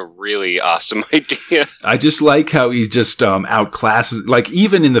is like a really awesome idea. I just like how he just outclasses, like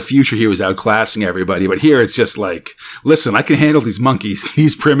even in the future he was outclassing everybody, but here it's just like, listen, I can handle these monkeys,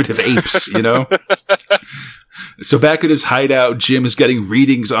 these primitive apes, you know? So back at his hideout, Jim is getting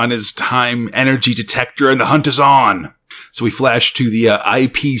readings on his time energy detector and the hunt is on. So we flash to the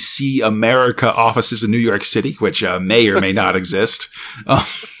IPC America offices in New York City, which may or may not exist.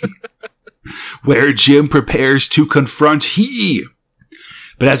 Where Jim prepares to confront He.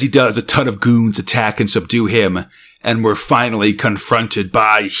 But as he does, a ton of goons attack and subdue him, and we're finally confronted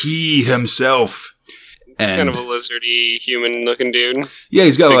by He himself. He's kind of a lizardy, human-looking dude. Yeah,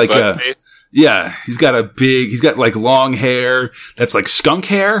 he's got Big like butt face. yeah, he's got like long hair that's like skunk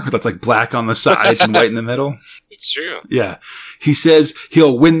hair, that's like black on the sides and white in the middle. It's true. Yeah. He says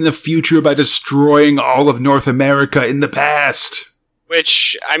he'll win the future by destroying all of North America in the past.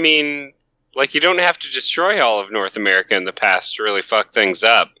 Which, I mean, like, you don't have to destroy all of North America in the past to really fuck things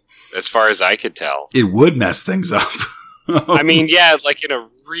up, as far as I could tell. It would mess things up. I mean, yeah, like in a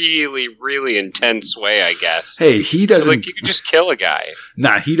really, really intense way, I guess. Hey, he doesn't... Like, you could just kill a guy.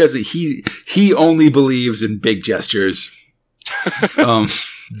 Nah, he doesn't. He only believes in big gestures.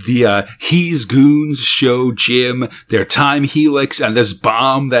 He's goons show Jim their time helix and this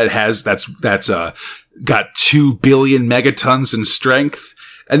bomb that's got 2 billion megatons in strength.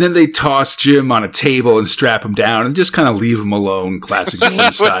 And then they toss Jim on a table and strap him down and just kind of leave him alone, classic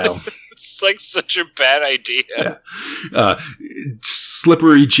villain style. It's like such a bad idea. Yeah.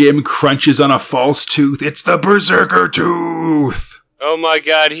 Slippery Jim crunches on a false tooth. It's the Berserker Tooth! Oh my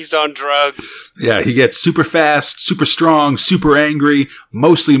god, he's on drugs. Yeah, he gets super fast, super strong, super angry,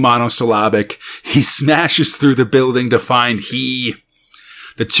 mostly monosyllabic. He smashes through the building to find He.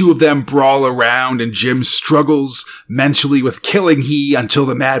 The two of them brawl around and Jim struggles mentally with killing He until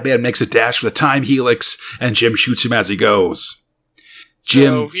the madman makes a dash for the time helix and Jim shoots him as he goes.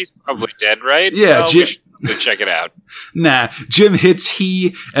 Jim... So he's probably dead, right? Yeah, well, Jim... we should check it out. Nah, Jim hits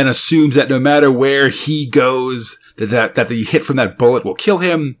He and assumes that no matter where he goes... That the hit from that bullet will kill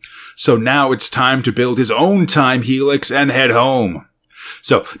him. So now it's time to build his own time helix and head home.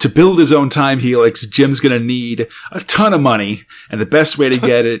 So to build his own time helix, Jim's going to need a ton of money. And the best way to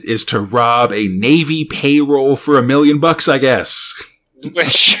get it is to rob a Navy payroll for $1 million, I guess.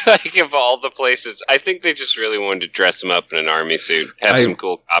 Which, like, of all the places, I think they just really wanted to dress him up in an army suit, have some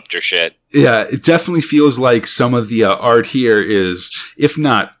cool copter shit. Yeah, it definitely feels like some of the art here is, if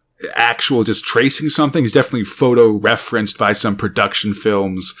not actual just tracing something, is definitely photo referenced by some production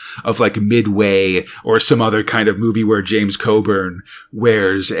films of like Midway or some other kind of movie where James Coburn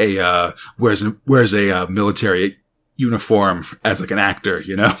wears a military uniform as like an actor,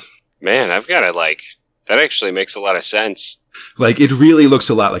 you know? Man, I've got to that actually makes a lot of sense. Like, it really looks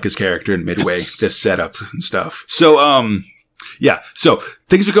a lot like his character in Midway, this setup and stuff. So, yeah, so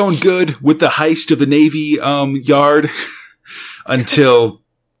things are going good with the heist of the Navy yard until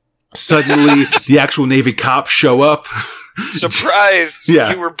suddenly the actual Navy cops show up. Surprise!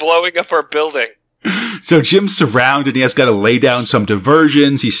 Yeah. You were blowing up our building. So Jim's surrounded. He has got to lay down some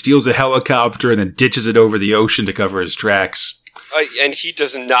diversions. He steals a helicopter and then ditches it over the ocean to cover his tracks. And he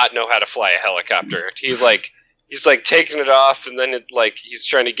does not know how to fly a helicopter. He's taking it off, and then he's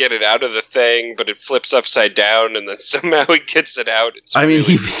trying to get it out of the thing, but it flips upside down, and then somehow he gets it out. It's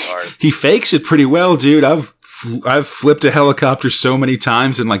really bizarre. He fakes it pretty well, dude. I've flipped a helicopter so many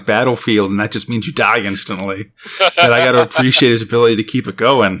times in like Battlefield, and that just means you die instantly. That I got to appreciate his ability to keep it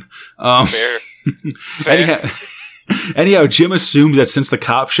going. Fair. Anyhow, Jim assumes that since the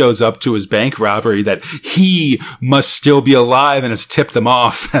cop shows up to his bank robbery, that he must still be alive and has tipped them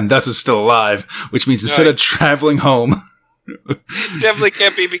off, and thus is still alive. Which means instead of traveling home, definitely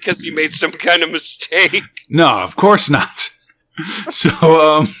can't be because he made some kind of mistake. No, of course not.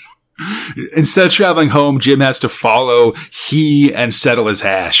 So, instead of traveling home, Jim has to follow He and settle his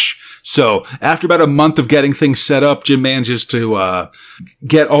hash. So, after about a month of getting things set up, Jim manages to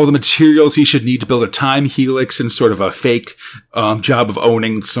get all the materials he should need to build a time helix in sort of a fake job of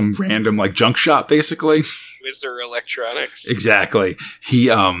owning some random like junk shop, basically. Wizard Electronics. Exactly.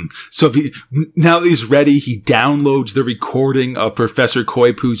 Now that he's ready, he downloads the recording of Professor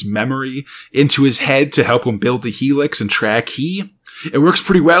Koipu's memory into his head to help him build the helix and track He. It works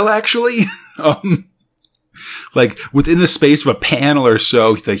pretty well, actually. Like, within the space of a panel or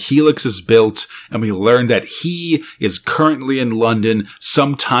so, the helix is built, and we learn that He is currently in London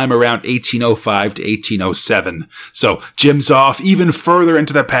sometime around 1805 to 1807. So, Jim's off even further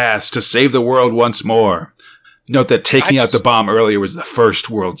into the past to save the world once more. Note that taking out the bomb earlier was the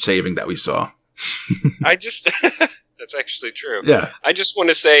first world saving that we saw. That's actually true. Yeah. I just want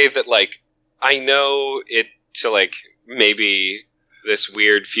to say that, I know it to, maybe this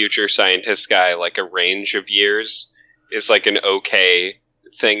weird future scientist guy, a range of years is, an okay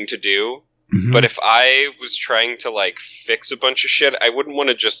thing to do. Mm-hmm. But if I was trying to, fix a bunch of shit, I wouldn't want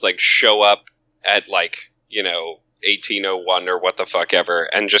to just, show up at, 1801 or what the fuck ever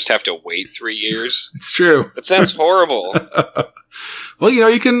and just have to wait 3 years. It's true. That sounds horrible. Well,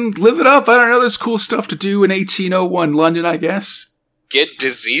 you can live it up. I don't know. There's cool stuff to do in 1801 London, I guess. get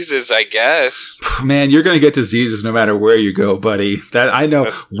diseases, I guess. Man, you're going to get diseases no matter where you go, buddy. That I know.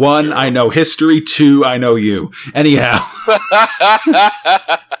 One, I know history. Two, I know you. Anyhow.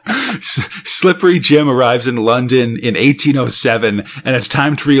 Slippery Jim arrives in London in 1807, and it's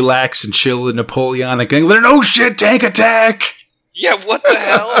time to relax and chill in Napoleonic England. Oh shit, tank attack! Yeah, what the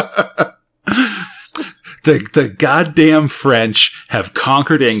hell? The goddamn French have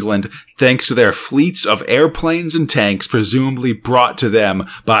conquered England thanks to their fleets of airplanes and tanks, presumably brought to them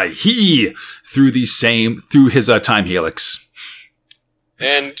by he through his time helix.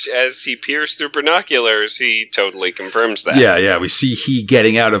 And as he peers through binoculars, he totally confirms that. Yeah, we see he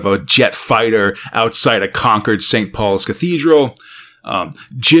getting out of a jet fighter outside a conquered St. Paul's Cathedral.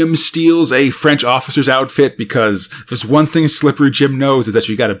 Jim steals a French officer's outfit because if there's one thing Slippery Jim knows is that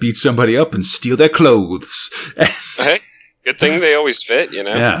you gotta beat somebody up and steal their clothes. Hey, good thing they always fit, you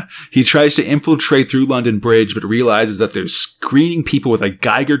know? Yeah. He tries to infiltrate through London Bridge, but realizes that they're screening people with a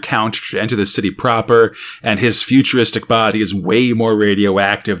Geiger counter to enter the city proper, and his futuristic body is way more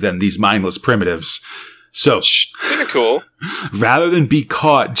radioactive than these mindless primitives. So, kind of cool. Rather than be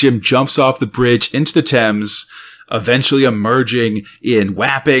caught, Jim jumps off the bridge into the Thames, eventually emerging in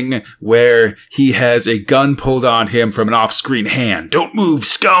Wapping, where he has a gun pulled on him from an off-screen hand. Don't move,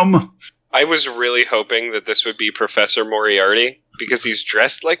 scum! I was really hoping that this would be Professor Moriarty, because he's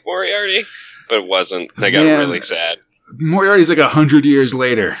dressed like Moriarty, but it wasn't. I got really sad. Moriarty's like 100 years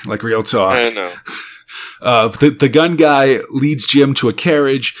later, like real talk. I know. The gun guy leads Jim to a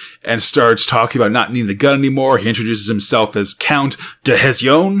carriage and starts talking about not needing the gun anymore. He introduces himself as Count de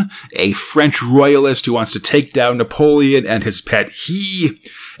Hézion, a French royalist who wants to take down Napoleon and his pet he,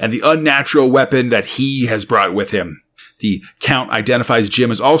 and the unnatural weapon that he has brought with him. The Count identifies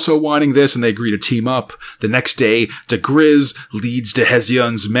Jim as also wanting this, and they agree to team up. The next day, de Gris leads de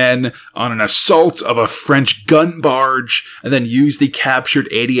Hézion's men on an assault of a French gun barge, and then use the captured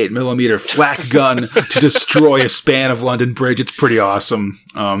 88mm flak gun to destroy a span of London Bridge. It's pretty awesome.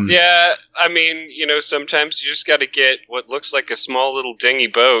 Yeah, I mean, sometimes you just gotta get what looks like a small little dinghy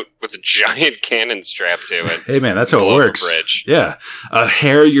boat with a giant cannon strapped to it. Hey man, that's how it works. Bridge. Yeah. A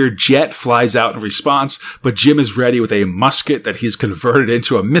Harrier jet flies out in response, but Jim is ready with a musket that he's converted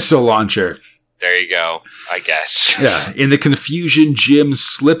into a missile launcher. There you go, I guess. Yeah. In the confusion, Jim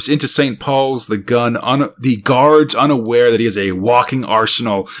slips into St. Paul's, the guards unaware that he is a walking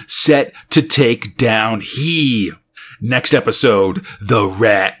arsenal set to take down he. Next episode, The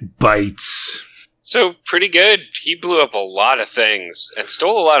Rat Bites. So, pretty good. He blew up a lot of things and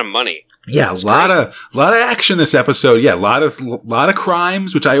stole a lot of money. Yeah, a lot of action this episode. Yeah, a lot of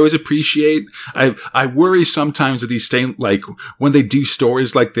crimes, which I always appreciate. I worry sometimes with these things, like when they do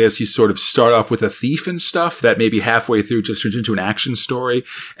stories like this, you sort of start off with a thief and stuff that maybe halfway through just turns into an action story,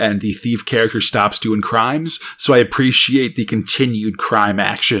 and the thief character stops doing crimes. So I appreciate the continued crime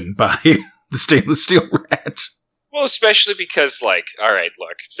action by the Stainless Steel Rat. Well, especially because, all right,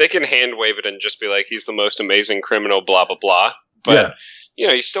 look, they can hand wave it and just be like, he's the most amazing criminal, blah, blah, blah. But,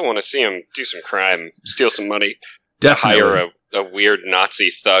 you still want to see him do some crime, steal some money. Definitely. Hire a weird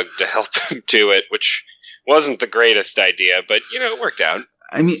Nazi thug to help him do it, which wasn't the greatest idea, but, it worked out.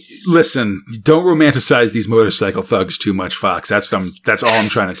 I mean, listen, don't romanticize these motorcycle thugs too much, Fox. That's all I'm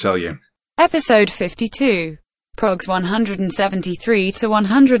trying to tell you. Episode 52. Progs 173 to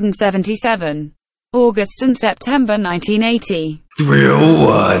 177. August and September 1980. Thrill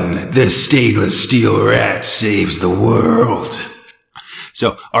 1. The Stainless Steel Rat saves the world.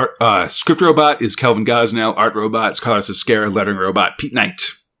 So, our script robot is Kelvin Gosnell. Art robot is Carlos Esquerra. Lettering robot, Pete Knight.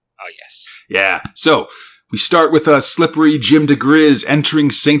 Oh, yes. Yeah. So, we start with Slippery Jim de Gris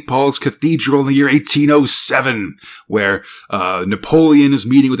entering St. Paul's Cathedral in the year 1807, where Napoleon is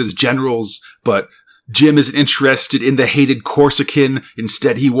meeting with his generals, but Jim isn't interested in the hated Corsican.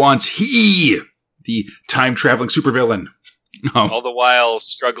 Instead, he wants the time-traveling supervillain. All the while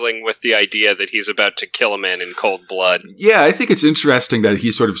struggling with the idea that he's about to kill a man in cold blood. Yeah, I think it's interesting that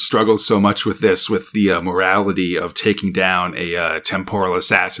he sort of struggles so much with this, with the morality of taking down a temporal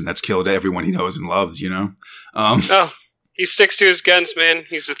assassin that's killed everyone he knows and loves, He sticks to his guns, man.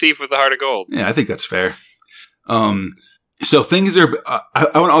 He's a thief with a heart of gold. Yeah, I think that's fair. So things are, I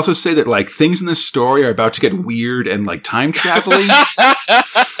want to also say that, things in this story are about to get weird and, time traveling.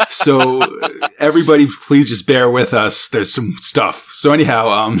 So, everybody, please just bear with us. There's some stuff. So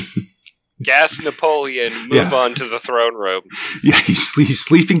anyhow, Gas Napoleon, move on to the throne room. Yeah, he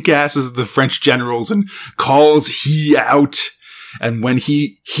sleeping gasses the French generals and calls he out. And when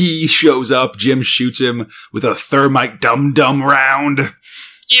he shows up, Jim shoots him with a thermite dum-dum round.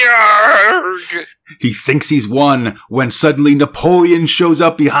 Yarg! He thinks he's won when suddenly Napoleon shows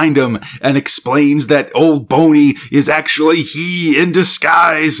up behind him and explains that old Boney is actually he in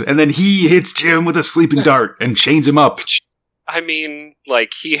disguise, and then he hits Jim with a sleeping dart and chains him up. I mean,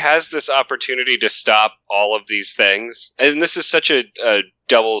 like, he has this opportunity to stop all of these things, and this is such a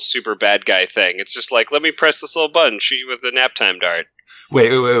double super bad guy thing. It's just like, let me press this little button, shoot you with a nap time dart.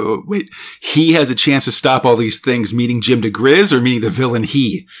 Wait. He has a chance to stop all these things, meaning Jim DeGriz or meaning the villain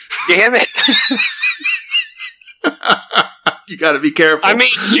he? Damn it! You gotta be careful. I mean,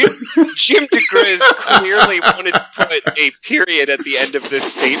 Jim DeGriz clearly wanted to put a period at the end of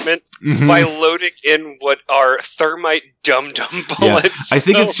this statement by loading in what are thermite dum-dum bullets. Yeah. I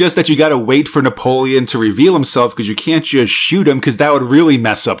think it's just that you gotta wait for Napoleon to reveal himself, because you can't just shoot him, because that would really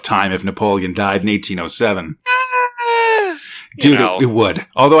mess up time if Napoleon died in 1807. Dude, it would.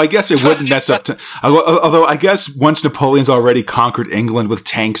 Although I guess it wouldn't mess up. Although I guess once Napoleon's already conquered England with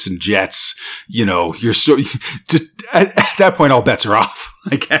tanks and jets, you're just at that point all bets are off.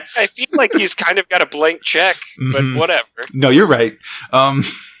 I guess. I feel like he's kind of got a blank check, but whatever. No, you're right.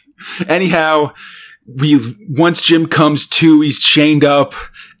 Anyhow, once Jim comes to, he's chained up.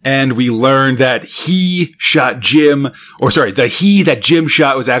 And we learn that he shot Jim, that Jim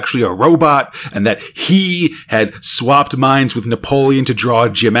shot was actually a robot, and that he had swapped minds with Napoleon to draw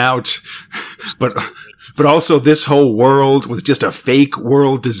Jim out. But also this whole world was just a fake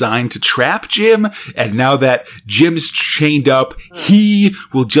world designed to trap Jim. And now that Jim's chained up, he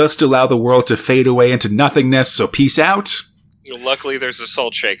will just allow the world to fade away into nothingness. So peace out. Luckily, there's a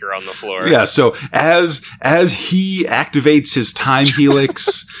salt shaker on the floor. Yeah, so as he activates his time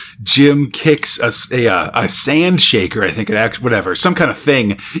helix, Jim kicks a sand shaker, I think whatever, some kind of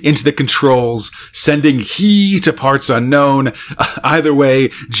thing, into the controls, sending he to parts unknown. Either way,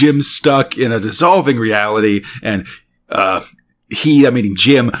 Jim's stuck in a dissolving reality, and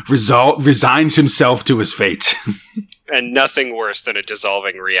Jim resigns himself to his fate. And nothing worse than a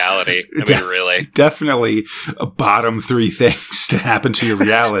dissolving reality. I mean, really. Definitely bottom 3 things to happen to your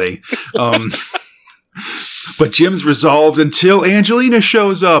reality. But Jim's resolved until Angelina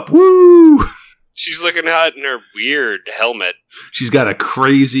shows up. Woo! She's looking hot in her weird helmet. She's got a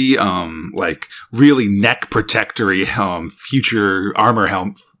crazy, really neck protectory, future armor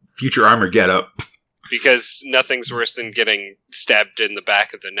getup. Because nothing's worse than getting stabbed in the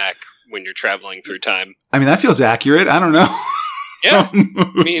back of the neck when you're traveling through time. I mean, that feels accurate. I don't know. Yeah.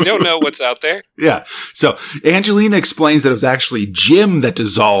 I mean, you don't know what's out there. Yeah. So Angelina explains that it was actually Jim that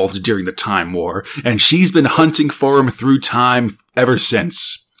dissolved during the Time War, and she's been hunting for him through time ever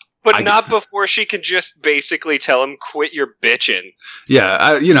since. But not before she can just basically tell him, quit your bitching.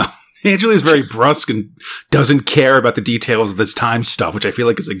 Yeah, Angelina's very brusque and doesn't care about the details of this time stuff, which I feel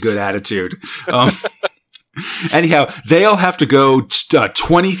like is a good attitude. Anyhow, they'll have to go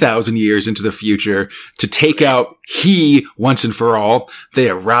 20,000 years into the future to take out he once and for all. They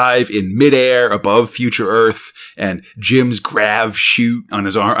arrive in midair above future Earth, and Jim's grav chute on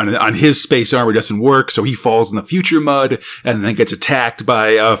his on his space armor doesn't work, so he falls in the future mud and then gets attacked by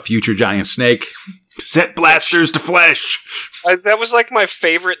a future giant snake. Set blasters to flesh. That was like my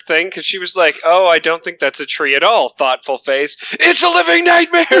favorite thing, because she was like, oh, I don't think that's a tree at all. Thoughtful face. It's a living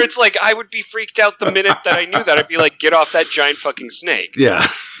nightmare. It's like, I would be freaked out the minute that I knew that. I'd be like, get off that giant fucking snake. Yeah.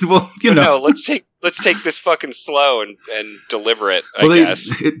 Well, No, let's take this fucking slow and deliver it, I guess.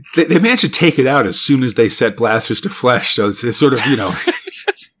 They managed to take it out as soon as they set blasters to flesh, so it's sort of,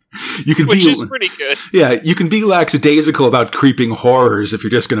 Which is pretty good. Yeah, you can be lackadaisical about creeping horrors if you're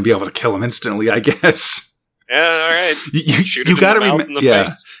just going to be able to kill them instantly, I guess. Yeah, all right. You got to remember.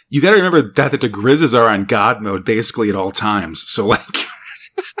 Yeah, you got to remember that the DeGrizzes are on God mode basically at all times. So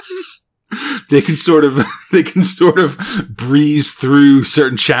they can sort of breeze through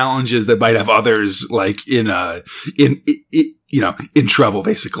certain challenges that might have others in trouble,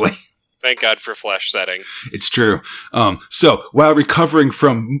 basically. Thank God for flesh setting. It's true. So while recovering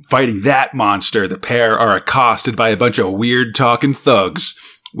from fighting that monster, the pair are accosted by a bunch of weird talking thugs,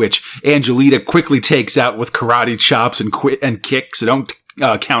 which Angelina quickly takes out with karate chops and kicks. So don't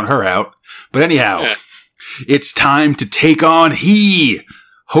count her out. But anyhow, It's time to take on he.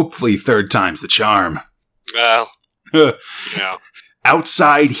 Hopefully, 3rd time's the charm. Well,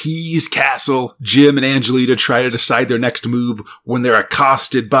 Outside He's castle, Jim and Angelina try to decide their next move when they're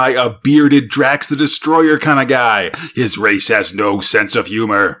accosted by a bearded Drax the Destroyer kind of guy. His race has no sense of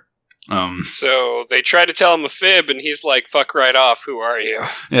humor. So they try to tell him a fib, and he's like, fuck right off, who are you?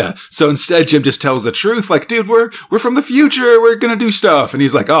 Yeah, so instead Jim just tells the truth, like, dude, we're from the future, we're gonna do stuff. And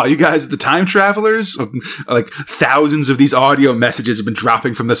he's like, oh, you guys are the time travelers? Like, thousands of these audio messages have been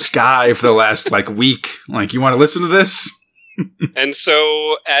dropping from the sky for the last, week. Like, you want to listen to this? And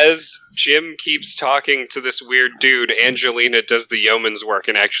so, as Jim keeps talking to this weird dude. Angelina does the yeoman's work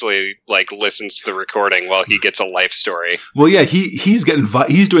and actually like listens to the recording while he gets a life story. Well, yeah, he's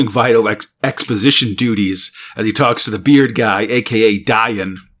doing vital exposition duties as he talks to the beard guy, aka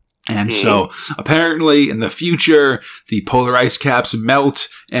Diane. And so apparently in the future, the polar ice caps melt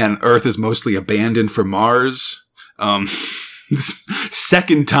and Earth is mostly abandoned for Mars.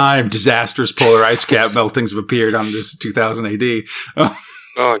 Second time disastrous polar ice cap meltings have appeared on this 2000 AD.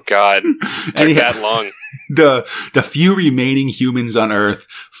 Oh God. Took that long. The few remaining humans on Earth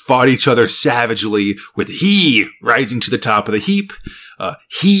fought each other savagely, with He rising to the top of the heap.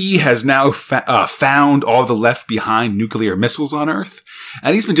 He has now found all the left behind nuclear missiles on Earth,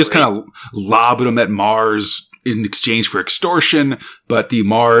 and he's been just kind of lobbing them at Mars in exchange for extortion. But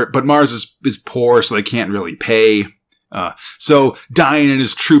Mars is poor, so they can't really pay. So Diane and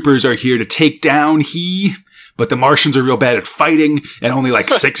his troopers are here to take down He. But the Martians are real bad at fighting, and only like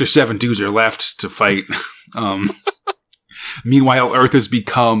 6 or 7 dudes are left to fight. Meanwhile, Earth has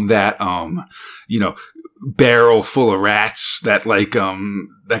become that, barrel full of rats that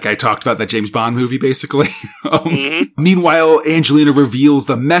that guy talked about, that James Bond movie, basically. Meanwhile, Angelina reveals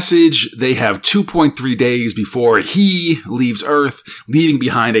the message. They have 2.3 days before He leaves Earth, leaving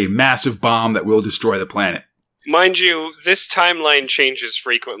behind a massive bomb that will destroy the planet. Mind you, this timeline changes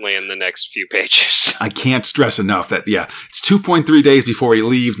frequently in the next few pages. I can't stress enough that, it's 2.3 days before he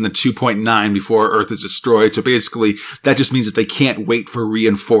leaves and then 2.9 before Earth is destroyed. So basically, that just means that they can't wait for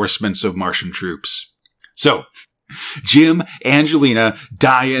reinforcements of Martian troops. So, Jim, Angelina,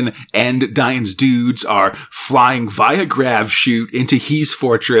 Diane, and Diane's dudes are flying via grav chute into He's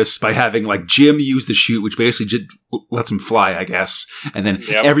fortress by having Jim use the chute, which basically just lets him fly, I guess. And then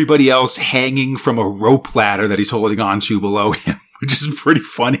everybody else hanging from a rope ladder that he's holding on to below him, which is pretty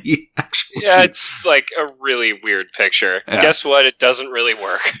funny, actually. Yeah, it's like a really weird picture. Yeah. Guess what? It doesn't really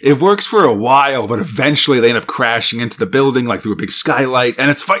work. It works for a while, but eventually they end up crashing into the building through a big skylight, and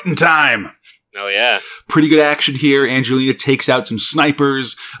it's fighting time! Oh, yeah. Pretty good action here. Angelina takes out some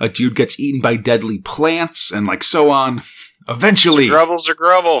snipers. A dude gets eaten by deadly plants, and so on. Eventually... Grubbles or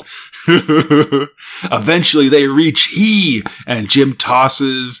grubble. Eventually, they reach He, and Jim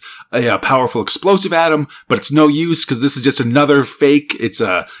tosses a powerful explosive at him, but it's no use because this is just another fake. It's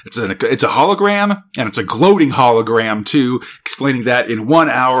a hologram, and it's a gloating hologram, too, explaining that in 1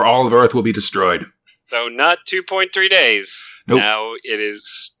 hour, all of Earth will be destroyed. So not 2.3 days. Nope. Now it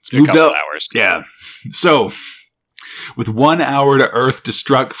is it's a couple hours. Yeah. So, with 1 hour to Earth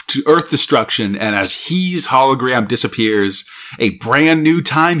destruction, and as He's hologram disappears, a brand new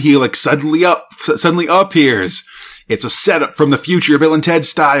time helix suddenly appears. It's a setup from the future, Bill and Ted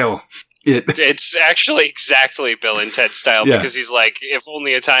style. It's actually exactly Bill and Ted style, because he's like, if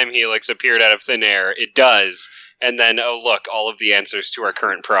only a time helix appeared out of thin air, it does. And then, oh, look, all of the answers to our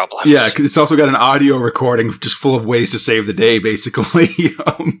current problems. Yeah, because it's also got an audio recording just full of ways to save the day, basically.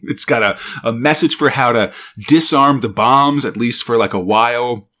 It's got a message for how to disarm the bombs, at least for a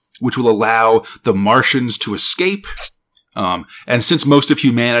while, which will allow the Martians to escape. And since most of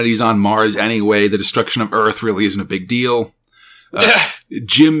humanity is on Mars anyway, the destruction of Earth really isn't a big deal.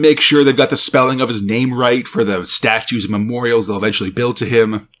 Jim makes sure they've got the spelling of his name right for the statues and memorials they'll eventually build to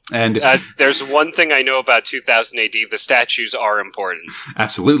him. And there's one thing I know about 2000 AD: the statues are important.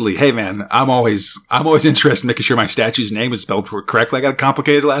 Absolutely. Hey, man, I'm always interested in making sure my statue's name is spelled correctly. I got a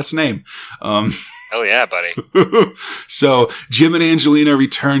complicated last name. Hell yeah, buddy. So Jim and Angelina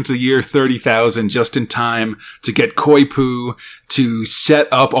return to the year 30,000 just in time to get Koi Poo to set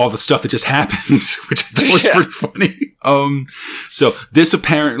up all the stuff that just happened, which I thought was pretty funny. So this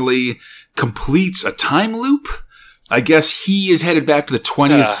apparently completes a time loop. I guess he is headed back to the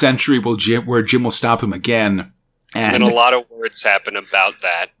 20th century where Jim will stop him again. And a lot of words happen about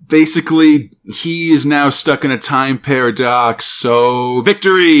that. Basically, he is now stuck in a time paradox, so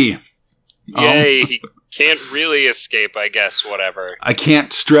victory! Yay, he can't really escape, I guess, whatever. I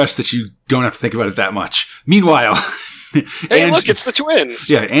can't stress that you don't have to think about it that much. Meanwhile... Hey, look, it's the twins!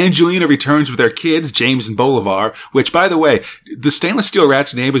 Yeah, Angelina returns with their kids, James and Bolivar, which, by the way, the stainless steel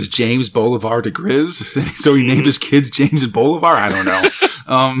rat's name is James Bolivar de Gris, so he named his kids James and Bolivar? I don't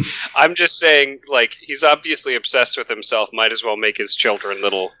know. I'm just saying, he's obviously obsessed with himself, might as well make his children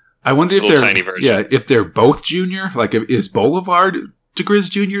little I wonder if they're tiny versions. Yeah, if they're both junior, is Bolivar de Gris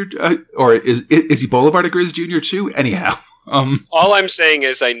Jr., or is he Bolivar de Gris Jr. too? Anyhow. All I'm saying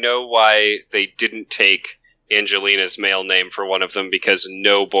is I know why they didn't take Angelina's male name for one of them, because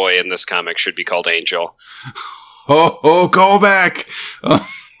no boy in this comic should be called Angel. Oh, call back!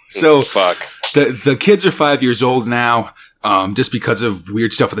 So, fuck. The kids are 5 years old now, just because of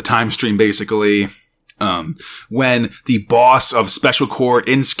weird stuff with the time stream, basically. when the boss of Special Corps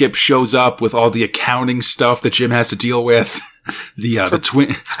Inskip shows up with all the accounting stuff that Jim has to deal with.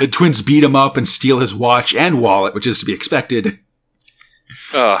 The twins beat him up and steal his watch and wallet, which is to be expected.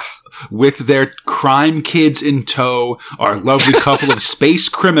 With their crime kids in tow, our lovely couple of space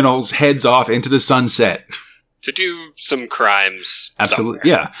criminals heads off into the sunset. To do some crimes. Absolutely,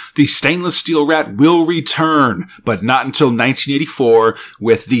 somewhere. yeah. The stainless steel rat will return, but not until 1984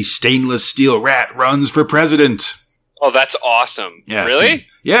 with the stainless steel rat runs for president. Oh, that's awesome. Yeah, really?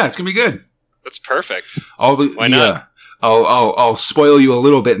 It's gonna be good. That's perfect. Why not? I'll spoil you a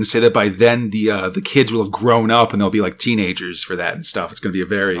little bit and say that by then the kids will have grown up and they'll be like teenagers for that and stuff. It's going to be a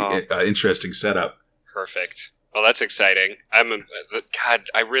very interesting setup. Perfect. Well, that's exciting. God,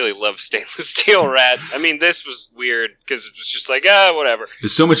 I really love Stainless Steel Rat. I mean, this was weird because it was just like, whatever.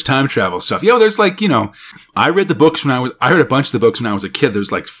 There's so much time travel stuff. There's like, I read the books I read a bunch of the books when I was a kid.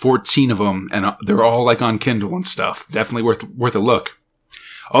 There's like 14 of them and they're all like on Kindle and stuff. Definitely worth a look.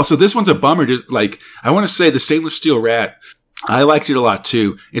 Also, this one's a bummer. I want to say the Stainless Steel Rat, I liked it a lot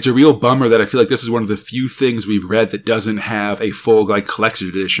too. It's a real bummer that I feel like this is one of the few things we've read that doesn't have a full like collector's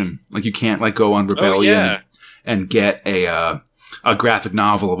edition. Like you can't like go on Rebellion and get a graphic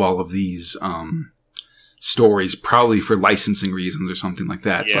novel of all of these stories, probably for licensing reasons or something like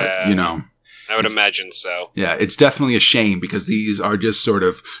that. Yeah. But I would imagine so. Yeah, it's definitely a shame because these are just sort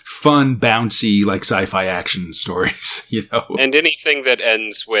of fun, bouncy, like sci-fi action stories, And anything that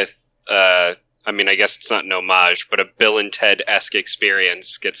ends with, I guess it's not an homage, but a Bill and Ted-esque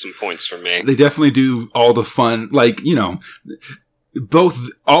experience gets some points from me. They definitely do all the fun, like, both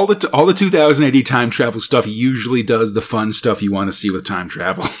all the 2000 AD time travel stuff usually does the fun stuff you want to see with time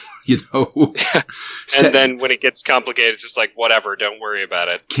travel. And then when it gets complicated, it's just like, whatever, don't worry about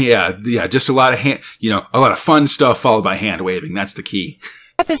it. Yeah, just a lot of a lot of fun stuff followed by hand waving. That's the key.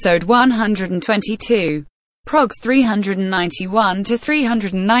 Episode 122. Progs 391 to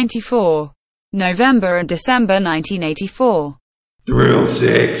 394. November and December 1984. Thrill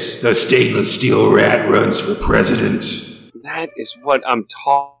 6. The Stainless Steel Rat runs for president. That is what I'm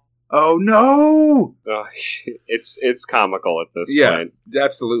talking. Oh no! Oh, it's comical at this point. Yeah,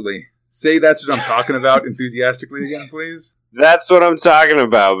 absolutely. Say that's what I'm talking about enthusiastically again, please. That's what I'm talking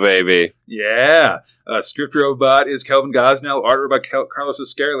about, baby. Yeah. Script robot is Kelvin Gosnell, art robot Carlos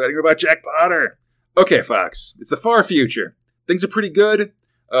Esquer, lighting robot Jack Potter. Okay, Fox. It's the far future. Things are pretty good.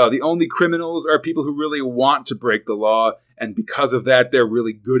 The only criminals are people who really want to break the law, and because of that, they're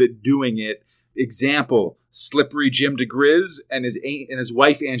really good at doing it. Example, Slippery Jim DeGriz and his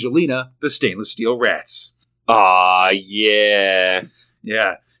wife Angelina, the Stainless Steel Rats. Aw, yeah.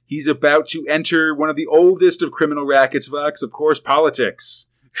 Yeah. He's about to enter one of the oldest of criminal rackets, Vox, of course, politics.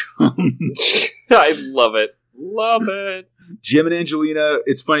 I love it. Love it. Jim and Angelina,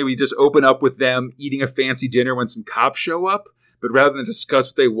 it's funny, we just open up with them eating a fancy dinner when some cops show up, but rather than discuss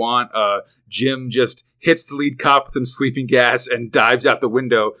what they want, Jim just hits the lead cop with some sleeping gas and dives out the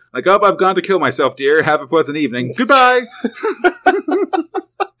window. Like, oh, I've gone to kill myself, dear. Have a pleasant evening. Goodbye.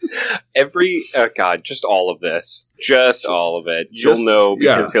 Just all of this. Just all of it. You'll know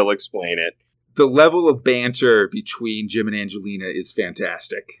because he'll explain it. The level of banter between Jim and Angelina is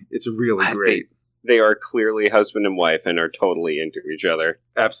fantastic. It's really great. They are clearly husband and wife and are totally into each other.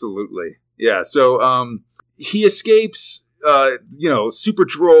 Absolutely. Yeah, so he escapes, super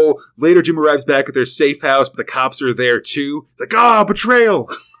droll. Later, Jim arrives back at their safe house, but the cops are there too. It's like, betrayal!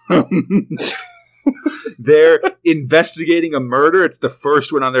 They're investigating a murder. It's the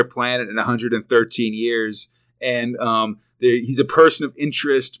first one on their planet in 113 years. And he's a person of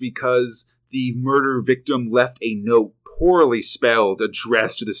interest because the murder victim left a note, poorly spelled,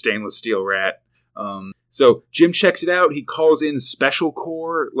 addressed to the Stainless Steel Rat. So Jim checks it out. He calls in Special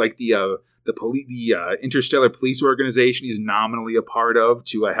Corps, like the interstellar police organization he's nominally a part of,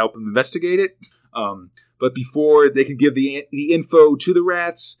 to help him investigate it. But before they can give the info to the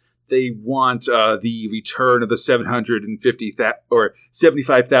rats, they want the return of the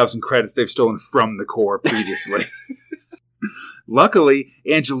 75,000 credits they've stolen from the Corps previously. Luckily,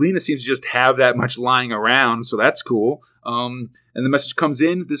 Angelina seems to just have that much lying around, so that's cool. And the message comes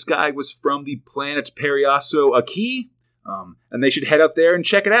in, this guy was from the planet Periaso Aki, and they should head up there and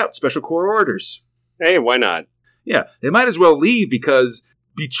check it out. Special Corps orders. Hey, why not? Yeah, they might as well leave because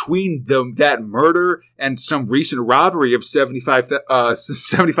between that murder and some recent robbery of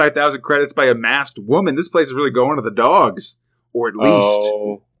 75,000 credits by a masked woman, this place is really going to the dogs. Or at least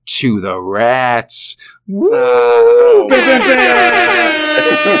to the rats. Woo!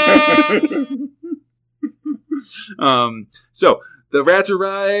 So The rats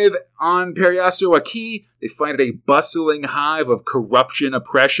arrive on Periaso Key. They find it a bustling hive of corruption,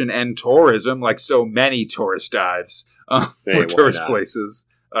 oppression, and tourism, like so many tourist dives or tourist places.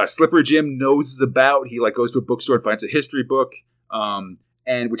 Slippery Jim noses about. He goes to a bookstore and finds a history book,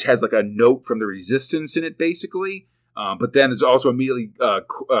 and which has a note from the Resistance in it, basically. But then is also immediately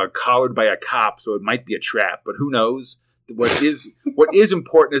collared by a cop, so it might be a trap. But who knows? What is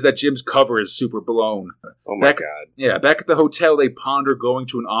important is that Jim's cover is super blown. Oh my God. Yeah, back at the hotel, they ponder going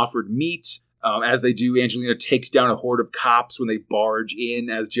to an offered meet. As they do, Angelina takes down a horde of cops when they barge in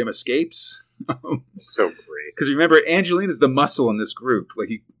as Jim escapes. So great. Because remember, Angelina's the muscle in this group.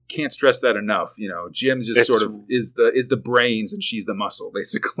 He can't stress that enough. Jim's just sort of is the brains and she's the muscle,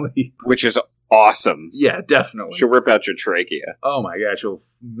 basically. Which is awesome. Yeah, definitely. She'll rip out your trachea. Oh my gosh, she'll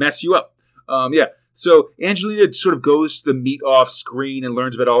mess you up. Yeah. So Angelina sort of goes to the meet off screen and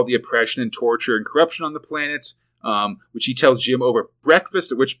learns about all the oppression and torture and corruption on the planet, which he tells Jim over breakfast,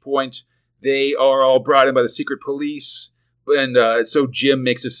 at which point they are all brought in by the secret police. And so Jim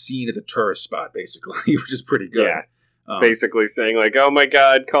makes a scene at the tourist spot, basically, which is pretty good. Yeah. Basically saying oh my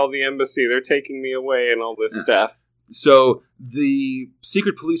God, call the embassy. They're taking me away and all this stuff. So the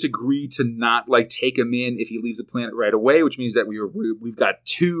secret police agree to not take him in if he leaves the planet right away, which means that we've got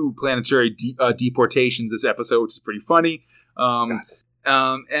 2 planetary deportations this episode, which is pretty funny.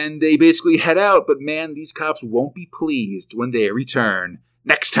 And they basically head out, but man, these cops won't be pleased when they return.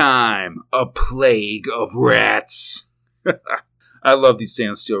 Next time, a plague of rats. I love these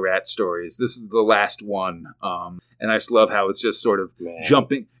stainless steel rat stories. This is the last one. And I just love how it's just sort of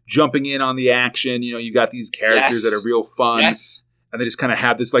jumping in on the action. You got these characters that are real fun. Yes. And they just kind of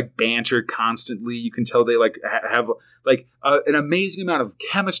have this banter constantly. You can tell they have an amazing amount of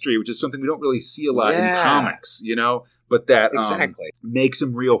chemistry, which is something we don't really see a lot in comics, but that exactly makes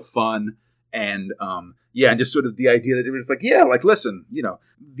them real fun. And and just sort of the idea that it was listen,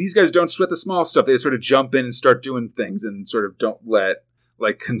 these guys don't sweat the small stuff. They sort of jump in and start doing things and sort of don't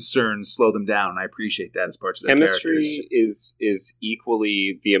let concerns slow them down. And I appreciate that as parts of their chemistry characters. is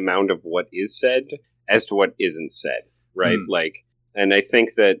equally the amount of what is said as to what isn't said, right? And I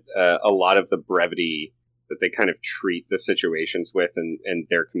think that a lot of the brevity that they kind of treat the situations with and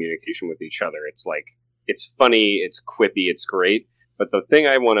their communication with each other, it's funny, it's quippy, it's great. But the thing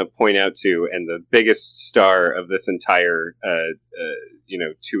I want to point out to, and the biggest star of this entire,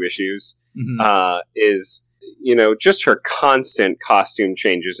 2 issues, is, just her constant costume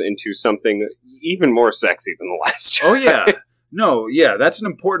changes into something even more sexy than the last time. Oh, yeah. No, yeah, that's an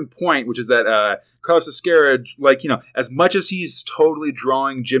important point, which is that Carlos Ezquerra, as much as he's totally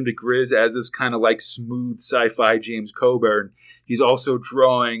drawing Jim DeGriz as this kind of smooth sci-fi James Coburn, he's also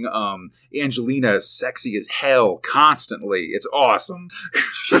drawing Angelina sexy as hell constantly. It's awesome.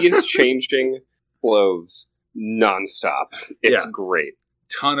 She is changing clothes nonstop. It's great.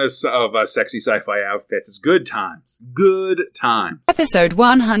 Ton of sexy sci-fi outfits. It's good times. Good times. Episode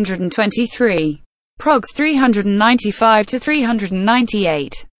 123. Progs 395 to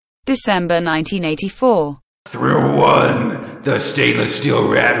 398. December 1984. Thrill 1. The stainless steel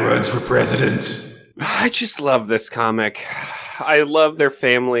rat runs for president. I just love this comic. I love their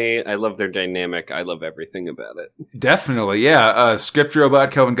family. I love their dynamic. I love everything about it. Definitely, yeah. Script robot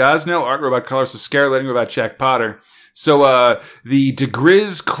Kelvin Gosnell, art robot Carlos Ezquerra, letting robot Jack Potter. So the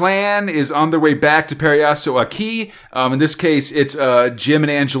DeGriz clan is on their way back to Periaso Key. In this case, it's Jim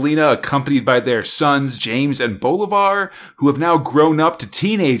and Angelina, accompanied by their sons, James and Bolivar, who have now grown up to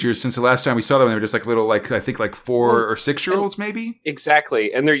teenagers since the last time we saw them. They were just little, I think 4 or 6 year olds, maybe?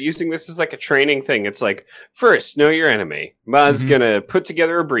 Exactly. And they're using this as a training thing. It's first, know your enemy. Ma's gonna put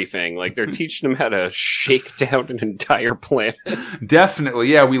together a briefing. They're teaching them how to shake down an entire planet.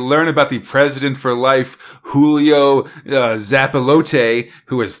 Definitely, yeah. We learn about the president for life, Julio Zapilote,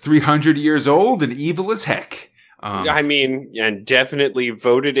 who is 300 years old and evil as heck. And definitely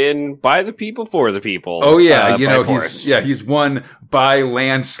voted in by the people for the people. Oh yeah, he's won by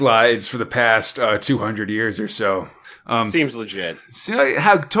landslides for the past 200 years or so. Seems legit.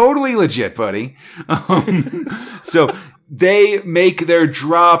 Totally legit, buddy. So they make their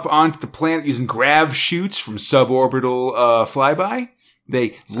drop onto the planet using grav chutes from suborbital flyby.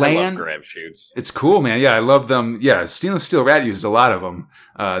 They land. I love grav chutes. It's cool, man. Yeah, I love them. Yeah, Stainless Steel Rat uses a lot of them.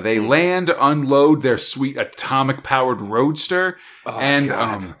 They land, unload their sweet atomic-powered roadster,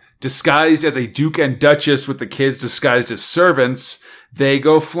 disguised as a Duke and Duchess with the kids disguised as servants, they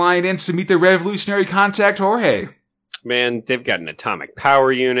go flying in to meet their revolutionary contact, Jorge. Man, they've got an atomic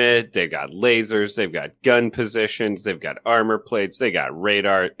power unit, they've got lasers, they've got gun positions, they've got armor plates, they got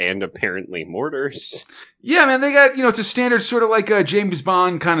radar, and apparently mortars. Yeah, man, they got, it's a standard sort of a James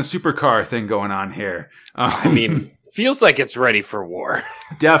Bond kind of supercar thing going on here. Feels like it's ready for war.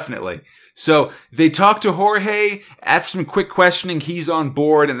 Definitely. So they talk to Jorge. After some quick questioning, he's on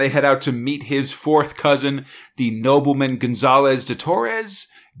board, and they head out to meet his fourth cousin, the nobleman Gonzalez de Torres.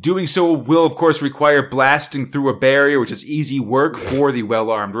 Doing so will, of course, require blasting through a barrier, which is easy work for the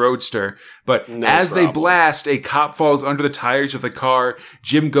well-armed roadster. But as they blast, a cop falls under the tires of the car.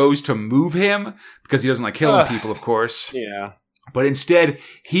 Jim goes to move him, because he doesn't like killing people, of course. Yeah. But instead,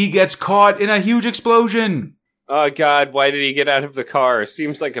 he gets caught in a huge explosion. Oh, God, why did he get out of the car?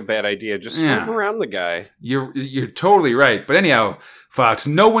 Seems like a bad idea. Just move around the guy. You're totally right. But anyhow, Fox,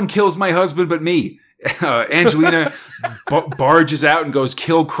 no one kills my husband but me. Angelina barges out and goes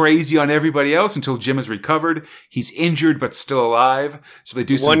kill crazy on everybody else until Jim is recovered. He's injured but still alive. So they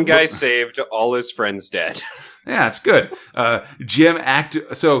do some... One guy saved, all his friends dead. Yeah, it's good.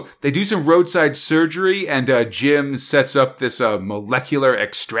 So they do some roadside surgery, and Jim sets up this molecular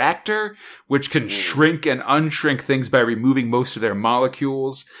extractor, which can shrink and unshrink things by removing most of their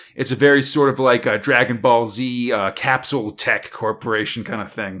molecules. It's a very sort of like a Dragon Ball Z capsule tech corporation kind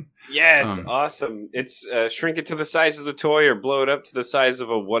of thing. Yeah, it's awesome. It's shrink it to the size of the toy or blow it up to the size of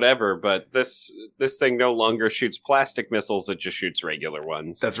a whatever, but this thing no longer shoots plastic missiles, it just shoots regular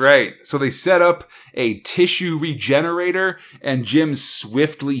ones. That's right. So they set up a tissue regenerator, and Jim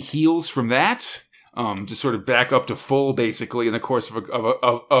swiftly heals from that, to sort of back up to full, basically, in the course of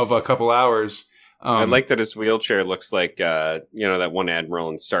a couple hours. I like that his wheelchair looks like, that one admiral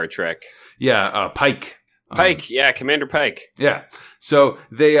in Star Trek. Yeah, Pike. Pike, Commander Pike. Yeah. So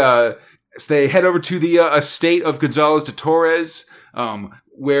they head over to the estate of Gonzalez de Torres,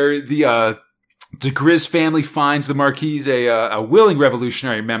 where the de Gris family finds the Marquis a willing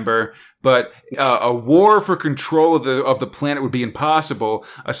revolutionary member, but a war for control of the planet would be impossible,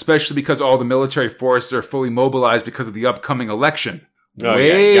 especially because all the military forces are fully mobilized because of the upcoming election.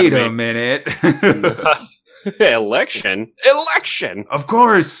 Wait a minute. Election? Of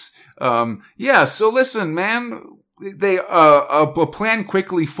course. So listen, man, a plan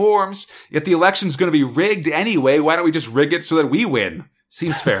quickly forms. If the election's going to be rigged anyway, why don't we just rig it so that we win?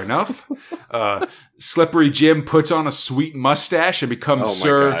 Seems fair enough. Slippery Jim puts on a sweet mustache and becomes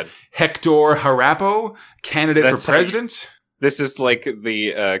Sir Hector Harapo, candidate for president. This is like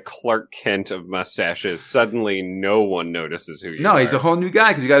the Clark Kent of mustaches. Suddenly, no one notices who you are. No, he's a whole new guy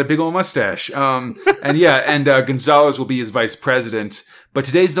because he got a big old mustache. And Gonzalez will be his vice president. But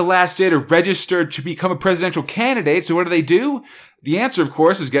today's the last day to register to become a presidential candidate. So what do? The answer, of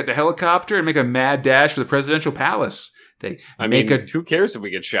course, is get in a helicopter and make a mad dash for the presidential palace. Who cares if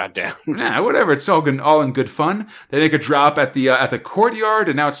we get shot down? Nah, whatever. It's all in good fun. They make a drop at the courtyard,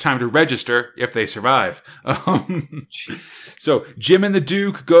 and now it's time to register if they survive. Jesus. So Jim and the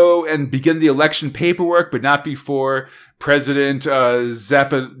Duke go and begin the election paperwork, but not before President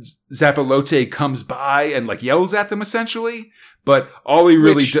Zapalote comes by and yells at them essentially. But all he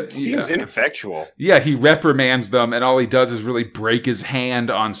really seems ineffectual. Yeah, he reprimands them, and all he does is really break his hand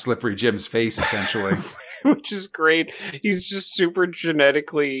on Slippery Jim's face essentially. Which is great. He's just super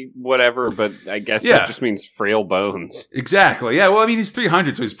genetically whatever, but I guess that just means frail bones. Exactly. Yeah, well, I mean, he's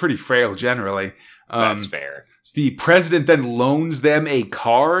 300, so he's pretty frail generally. That's fair. So the president then loans them a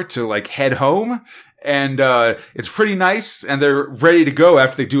car to head home, and it's pretty nice, and they're ready to go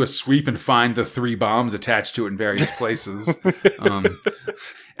after they do a sweep and find the 3 bombs attached to it in various places.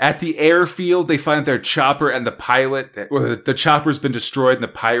 At the airfield, they find their chopper and the pilot, the chopper's been destroyed and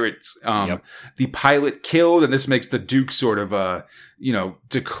the pilot killed, and this makes the Duke sort of,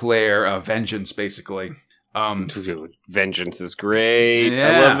 declare vengeance, basically. Vengeance is great. Yeah.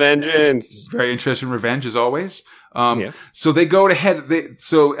 I love vengeance. Very interested in revenge, as always. So they go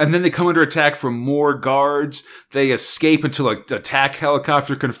and then they come under attack from more guards. They escape until an attack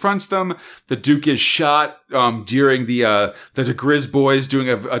helicopter confronts them. The Duke is shot, during the de Gris boys doing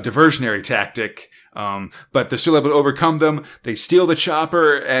a diversionary tactic. But they're still able to overcome them. They steal the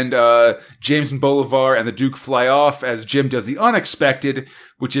chopper, and James and Bolivar and the Duke fly off as Jim does the unexpected,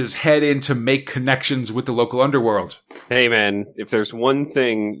 which is head in to make connections with the local underworld. Hey man, if there's one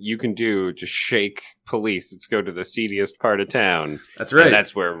thing you can do to shake police, it's go to the seediest part of town. That's right. And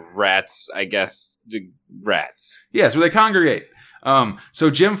that's where rats. Yeah, it's where they congregate. So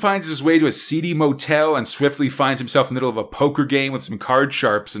Jim finds his way to a seedy motel and swiftly finds himself in the middle of a poker game with some card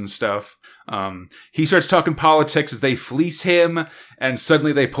sharps and stuff. He starts talking politics as they fleece him, and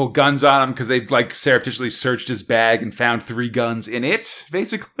suddenly they pull guns on him because they've surreptitiously searched his bag and found 3 guns in it,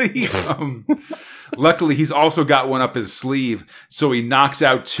 basically. Luckily, he's also got one up his sleeve, so he knocks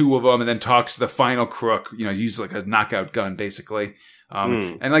out 2 of them and then talks to the final crook, uses a knockout gun, basically.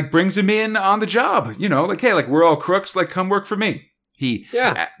 And brings him in on the job, hey, we're all crooks, come work for me. He we're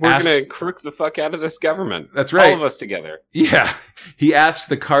asks, going to crook the fuck out of this government. That's right. All of us together. Yeah. He asks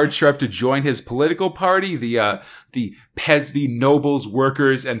the card sharp to join his political party, the nobles,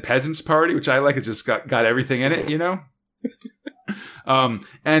 workers, and peasants party, which I like. It's just got everything in it, you know?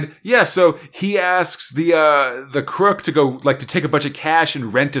 So he asks the crook to go, like, to take a bunch of cash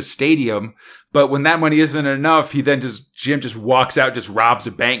and rent a stadium. But when that money isn't enough, Jim just walks out, just robs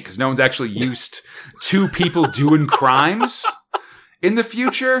a bank because no one's actually used to people doing crimes in the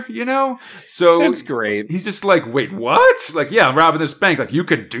future, you know? So that's great. He's just like, wait, what? Like, yeah, I'm robbing this bank. Like, you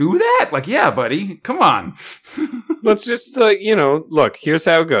could do that? Like, yeah, buddy, come on. Let's just, look, here's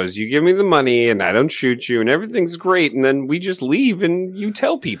how it goes. You give me the money and I don't shoot you and everything's great. And then we just leave and you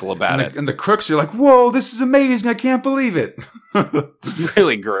tell people about it. And the crooks are like, whoa, this is amazing. I can't believe it. It's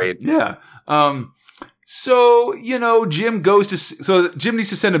really great. Yeah. So, Jim Jim needs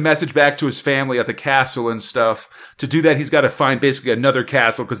to send a message back to his family at the castle and stuff. To do that, he's got to find basically another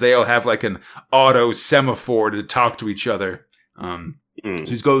castle because they all have like an auto semaphore to talk to each other.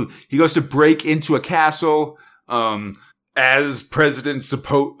 So he goes to break into a castle, as President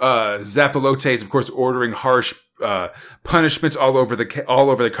Zapalote is, of course, ordering harsh punishments all over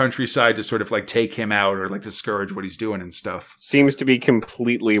the countryside to sort of like take him out or like discourage what he's doing and stuff. Seems to be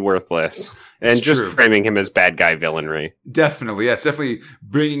completely worthless. And It's just true. framing him as bad guy villainry. Definitely, yeah, it's definitely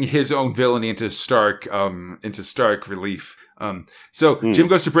bringing his own villainy into stark relief. Jim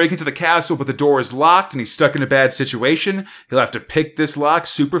goes to break into the castle, but the door is locked and he's stuck in a bad situation. He'll have to pick this lock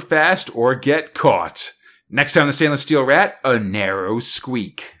super fast or get caught. Next time on the Stainless Steel Rat, a narrow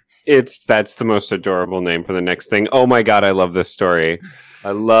squeak. That's the most adorable name for the next thing. Oh my god, I love this story.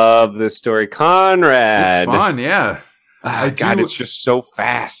 Conrad. It's fun, yeah. It's just so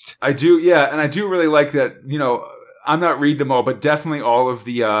fast. I do, yeah, and I do really like that, I'm not reading them all, but definitely all of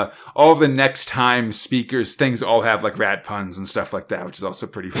the next time speakers, things all have like rat puns and stuff like that, which is also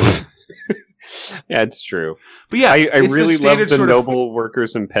pretty fun. Yeah, it's true. But yeah, I really love the sort of Noble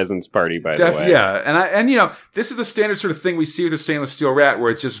Workers and Peasants Party, by the way. Yeah, and this is the standard sort of thing we see with the Stainless Steel Rat,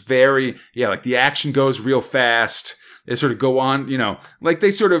 where it's just very, like the action goes real fast. They sort of go on, like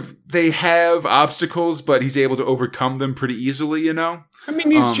they have obstacles, but he's able to overcome them pretty easily, I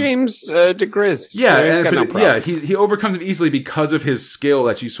mean, he's James DeGriz. Yeah, he's got no problems. he overcomes them easily because of his skill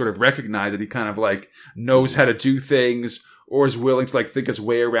that you sort of recognize that he kind of like knows how to do things or is willing to like think his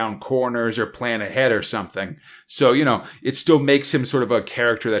way around corners or plan ahead or something. So, it still makes him sort of a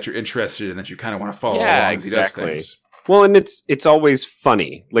character that you're interested in, that you kind of want to follow along as he does things. Well, and it's always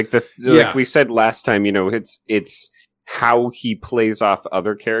funny. Like like we said last time, it's how he plays off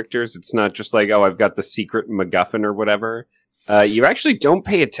other characters. It's not just like, oh, I've got the secret MacGuffin or whatever. You actually don't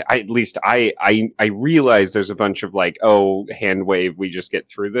pay it. At least I realize there's a bunch of like, oh, hand wave, we just get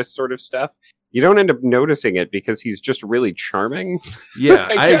through this sort of stuff. You don't end up noticing it because he's just really charming. Yeah,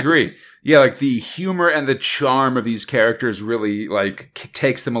 I agree. Yeah, like the humor and the charm of these characters really like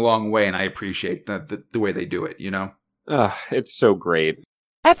takes them a long way, and I appreciate the way they do it, It's so great.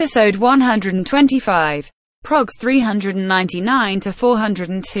 Episode 125. Progs 399 to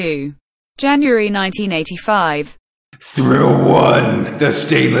 402. January 1985. Thrill 1. The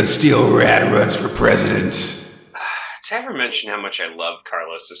Stainless Steel Rat runs for president. To ever mention how much I love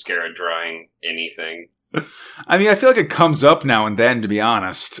Carlos Esquerra drawing anything. I mean, I feel like it comes up now and then, to be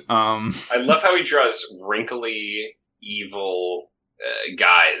honest. I love how he draws wrinkly, evil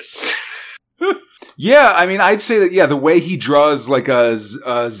guys. Yeah, I mean, I'd say that, the way he draws like a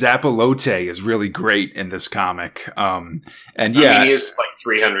Zapalote is really great in this comic. I mean, he is like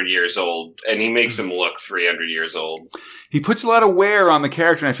 300 years old, and he makes him look 300 years old. He puts a lot of wear on the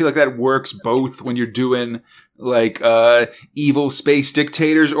character, and I feel like that works both when you're doing like evil space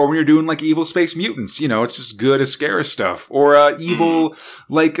dictators or when you're doing like evil space mutants. It's just good Esquerra stuff. Or evil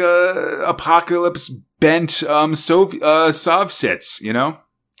like apocalypse bent Sovsits,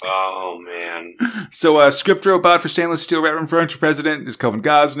 Oh, man. So, script robot for Stainless Steel Rat Run for President is Kelvin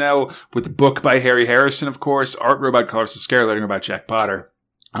Gosnell, with the book by Harry Harrison, of course. Art robot Carlos Esquerra, lettering about Jack Potter.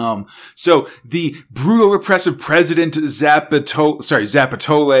 So the brutal repressive president Zapatole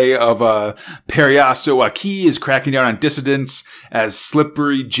of Periaso Aki is cracking down on dissidents as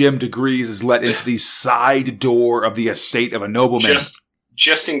slippery Jim DeGriz is let into the side door of the estate of a nobleman.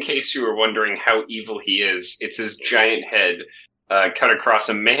 Just in case you were wondering how evil he is, it's his giant head cut across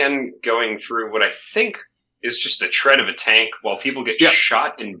a man going through what I think is just the tread of a tank while people get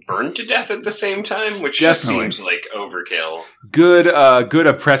shot and burned to death at the same time, which just seems like overkill. Good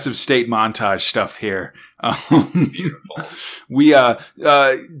oppressive state montage stuff here. Beautiful.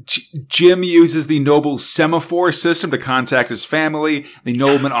 Jim uses the noble's semaphore system to contact his family. The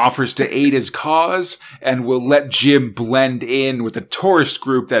nobleman offers to aid his cause and will let Jim blend in with the tourist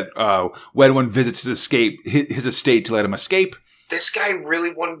group that when one visits his estate to let him escape. This guy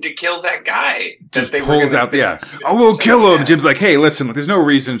really wanted to kill that guy. Just pulls out I will kill him. Yeah. Jim's like, hey, listen, there's no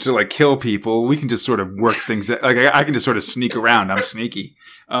reason to like kill people. We can just sort of work things out. Like I can just sort of sneak around. I'm sneaky.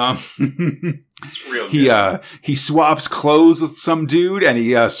 It's real good. He swaps clothes with some dude and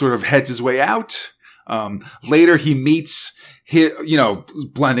he sort of heads his way out. Later he meets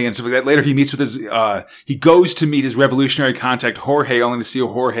blending and stuff like that. Later he meets with he goes to meet his revolutionary contact Jorge, only to see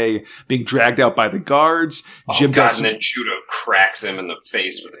Jorge being dragged out by the guards. And then Judo cracks him in the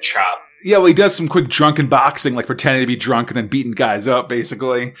face with a chop. Yeah, well, he does some quick drunken boxing, like pretending to be drunk and then beating guys up,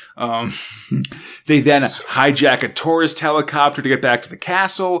 basically. They then hijack a tourist helicopter to get back to the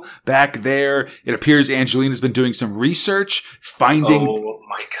castle. Back there, it appears Angelina's been doing some research, finding... Oh,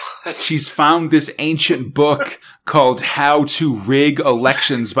 my God. She's found this ancient book called How to Rig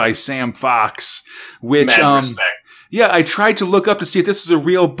Elections by Sam Fox, which... Mad respect. Yeah, I tried to look up to see if this is a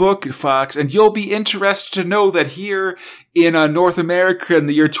real book, Fox, and you'll be interested to know that here in North America in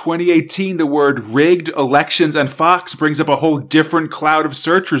the year 2018, the word rigged elections and Fox brings up a whole different cloud of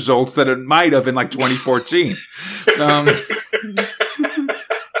search results than it might have in like 2014.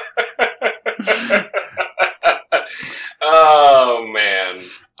 Oh, man.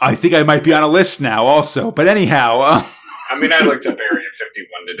 I think I might be on a list now also, but anyhow. I mean, I looked up Area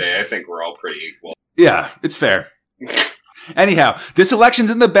 51 today. I think we're all pretty equal. Yeah, it's fair. Anyhow, this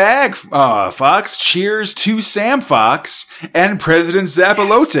election's in the bag, Fox. Cheers to Sam Fox and President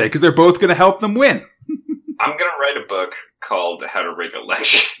Zapalote, because they're both going to help them win. I'm going to write a book called How to Rig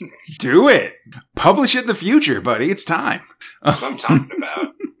Elections. Do it. Publish it in the future, buddy. It's time. That's what I'm talking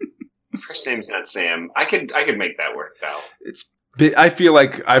about. First name's not Sam. I could make that work, pal. I feel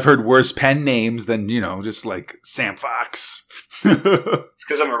like I've heard worse pen names than, just like Sam Fox. It's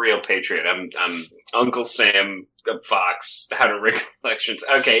because I'm a real patriot. I'm Uncle Sam Fox. How to Rig Elections.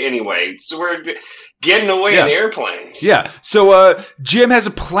 Okay, anyway, so we're getting away in airplanes. Yeah, so Jim has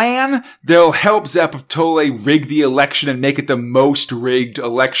a plan. They'll help Zapatole rig the election and make it the most rigged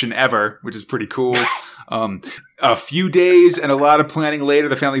election ever, which is pretty cool. A few days and a lot of planning later,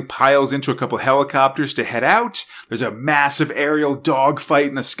 the family piles into a couple helicopters to head out. There's a massive aerial dogfight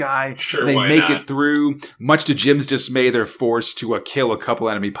in the sky. Sure, they make it through. Much to Jim's dismay, they're forced to kill a couple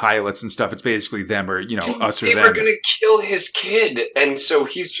enemy pilots and stuff. It's basically them or, us or them. They were going to kill his kid, and so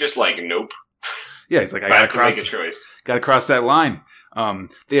he's just like, nope. Yeah, he's like, I gotta make a choice. Gotta cross that line.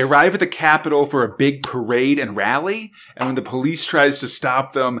 They arrive at the Capitol for a big parade and rally, and when the police tries to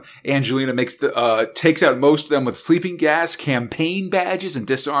stop them, Angelina takes out most of them with sleeping gas, campaign badges, and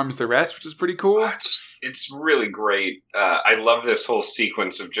disarms the rest, which is pretty cool. It's really great. I love this whole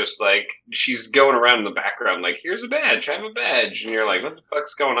sequence of just like, she's going around in the background like, here's a badge, I have a badge. And you're like, what the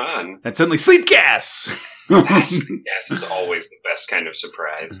fuck's going on? And suddenly, sleep gas! Sleep gas is always the best kind of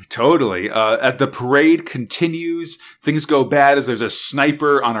surprise. Totally. The parade continues. Things go bad as there's a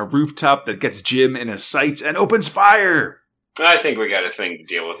sniper on a rooftop that gets Jim in his sights and opens fire. I think we got a thing to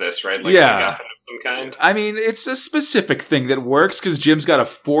deal with this, right? Like yeah. A MacGuffin of some kind. I mean, it's a specific thing that works because Jim's got a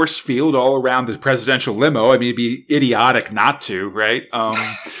force field all around the presidential limo. I mean, it'd be idiotic not to, right?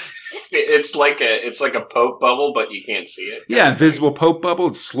 It's like a Pope bubble, but you can't see it. Yeah, invisible Pope bubble.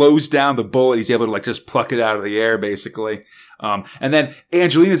 It slows down the bullet. He's able to just pluck it out of the air, basically. And then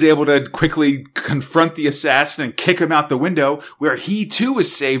Angelina's able to quickly confront the assassin and kick him out the window, where he too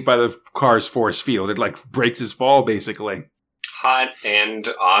is saved by the car's force field. It breaks his fall, basically. Hot and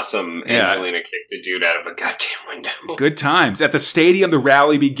awesome. Yeah. Angelina kicked the dude out of a goddamn window. Good times. At the stadium, the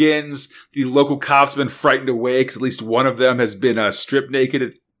rally begins. The local cops have been frightened away because at least one of them has been stripped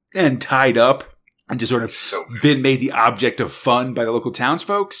naked and tied up and just sort of been made the object of fun by the local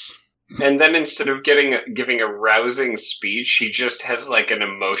townsfolks. And then instead of giving a rousing speech, he just has an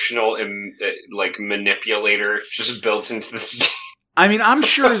emotional manipulator just built into the stage. I mean, I'm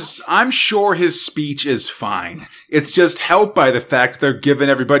sure his speech is fine. It's just helped by the fact they're giving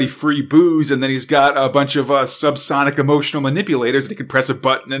everybody free booze, and then he's got a bunch of subsonic emotional manipulators that he can press a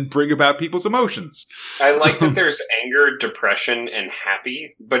button and bring about people's emotions. I like that there's anger, depression, and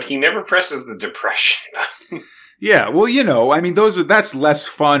happy, but he never presses the depression button. Yeah, well, I mean, that's less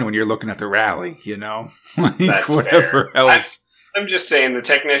fun when you're looking at the rally, That's whatever fair. else. I'm just saying the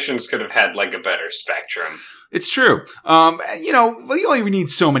technicians could have had a better spectrum. It's true. You only need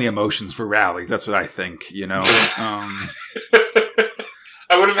so many emotions for rallies. That's what I think,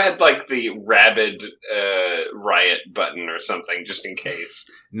 I would have had like the rabid riot button or something just in case.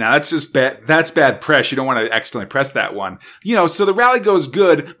 No, that's just bad. That's bad press. You don't want to accidentally press that one. So the rally goes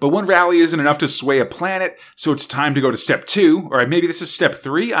good, but one rally isn't enough to sway a planet. So it's time to go to step 2, or maybe this is step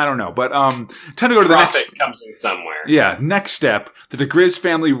 3. I don't know, but time to go to the next. Profit comes in somewhere. Yeah, next step. The DeGriz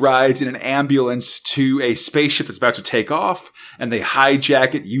family rides in an ambulance to a spaceship that's about to take off, and they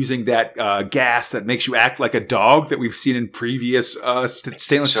hijack it using that gas that makes you act like a dog that we've seen in previous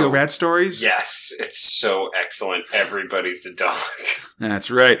stainless steel rat stories. Yes, it's so excellent. Everybody's a dog.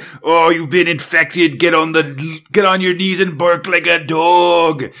 That's right. Oh, you've been infected. Get on your knees and bark like a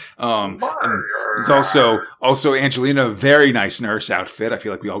dog. It's also Angelina, a very nice nurse outfit. I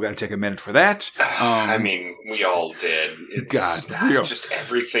feel like we all got to take a minute for that. We all did. It's, God, just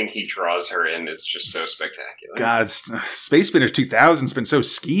everything he draws her in is just so spectacular. God, Space Spinner 2000's been so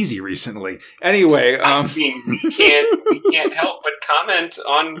skeezy recently. Anyway, we can't help but comment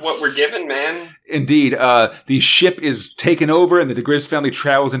on what we're given, man. Indeed. The ship is taken over and the DeGriz family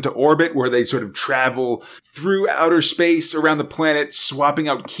travels into orbit where they sort of travel through outer space around the planet, swapping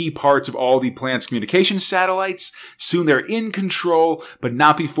out key parts of all the planet's communication satellites. Soon they're in control, but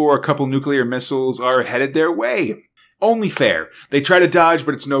not before a couple nuclear missiles are headed their way. Only fair. They try to dodge,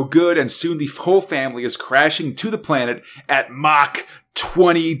 but it's no good, and soon the whole family is crashing to the planet at Mach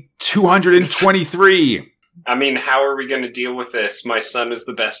 223. How are we going to deal with this? My son is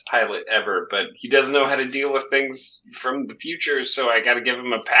the best pilot ever, but he doesn't know how to deal with things from the future, so I got to give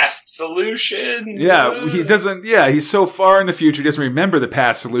him a past solution. Yeah, he doesn't. Yeah, he's so far in the future, he doesn't remember the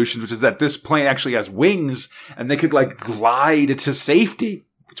past solutions, which is that this plane actually has wings, and they could, glide to safety.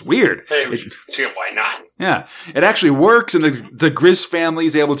 It's weird. Hey, why not? Yeah, it actually works, and the Grizz family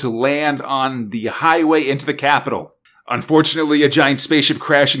is able to land on the highway into the capital. Unfortunately, a giant spaceship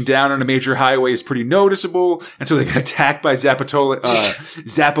crashing down on a major highway is pretty noticeable, and so they get attacked by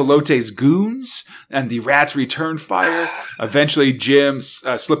Zappalote's goons, and the rats return fire. Eventually,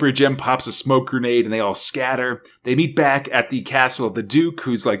 Slippery Jim pops a smoke grenade, and they all scatter. They meet back at the castle of the Duke,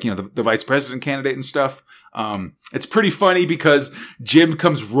 who's the vice president candidate and stuff. It's pretty funny because Jim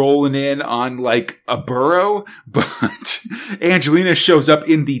comes rolling in on a burro, but Angelina shows up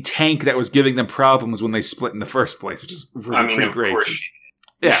in the tank that was giving them problems when they split in the first place, which is pretty great.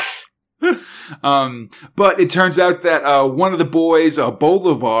 Yeah. But it turns out that one of the boys,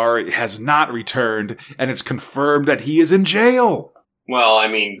 Bolivar, has not returned, and it's confirmed that he is in jail. Well,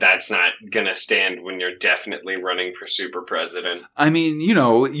 that's not gonna stand when you're definitely running for super president.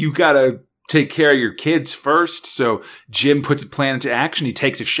 You gotta take care of your kids first. So Jim puts a plan into action. He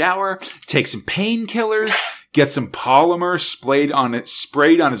takes a shower, takes some painkillers, gets some polymer sprayed on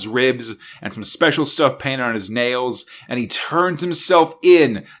his ribs, and some special stuff painted on his nails, and he turns himself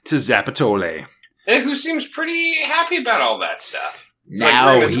in to Zappatole. Who seems pretty happy about all that stuff.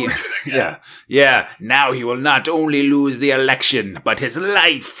 Now now he will not only lose the election, but his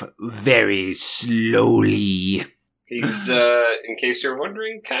life very slowly. He's, in case you're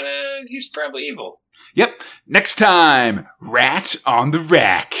wondering, he's probably evil. Yep. Next time, Rat on the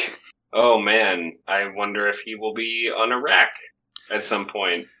Rack. Oh, man. I wonder if he will be on a rack at some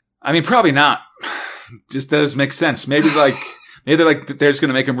point. Probably not. Just does make sense. Maybe they're just going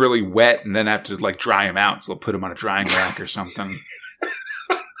to make him really wet and then have to, dry him out. So they'll put him on a drying rack or something.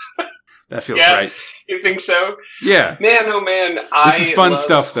 That feels right. You think so? Yeah. Man, oh man. This is fun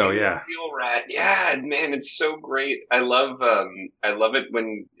stuff though, yeah. Steel Rat. Yeah, man, it's so great. I love it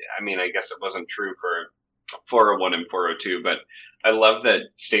when, I guess it wasn't true for 401 and 402, but I love that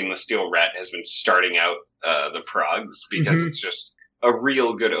Stainless Steel Rat has been starting out the progs because it's just a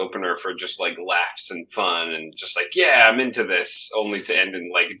real good opener for just laughs and fun and just I'm into this, only to end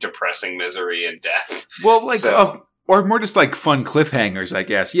in depressing misery and death. Well, or more just fun cliffhangers, I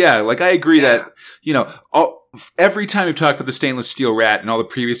guess. Yeah, I agree that, every time we've talked about the Stainless Steel Rat and all the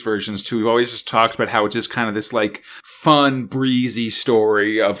previous versions too, we've always just talked about how it's just kind of this fun, breezy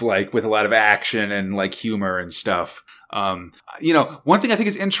story of with a lot of action and humor and stuff. One thing I think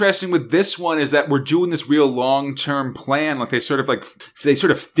is interesting with this one is that we're doing this real long-term plan. They sort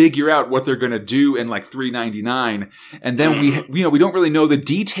of figure out what they're going to do in 399. And then we don't really know the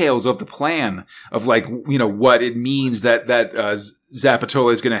details of the plan of what it means that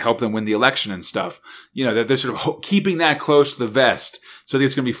Zappatola is going to help them win the election and stuff. That they're sort of keeping that close to the vest. So I think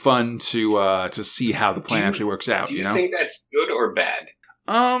it's going to be fun to see how the plan actually works out. Do you think that's good or bad?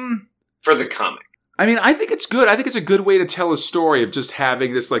 For the comic. I mean, I think it's good. I think it's a good way to tell a story of just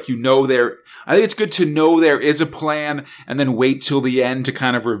having this, like, I think it's good to know there is a plan and then wait till the end to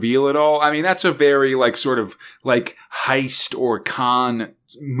kind of reveal it all. I mean, that's a very, like, sort of, like, heist or con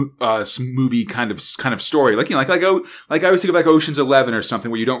movie kind of story. Like, like I always think of, like, Ocean's 11 or something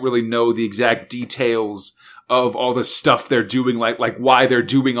where you don't really know the exact details of all the stuff they're doing, like why they're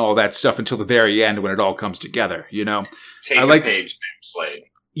doing all that stuff until the very end when it all comes together, you know? Take a page, Slade.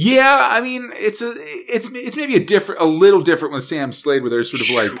 Yeah, I mean, it's maybe a little different with Sam Slade, where there's sort of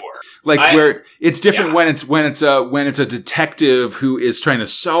where it's different when it's a detective who is trying to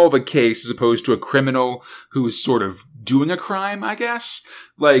solve a case as opposed to a criminal who is sort of doing a crime, I guess.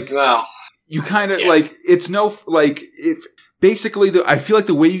 Like, well, you kind of like it's no like if. Basically, I feel like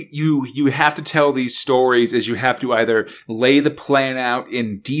the way you have to tell these stories is you have to either lay the plan out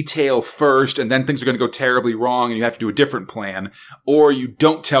in detail first, and then things are going to go terribly wrong, and you have to do a different plan, or you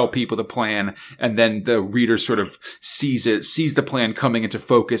don't tell people the plan, and then the reader sort of sees the plan coming into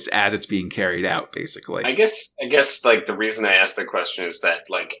focus as it's being carried out. Basically, I guess like the reason I asked the question is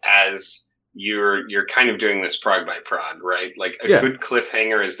that like as you're kind of doing this prog by prog, right? Like a good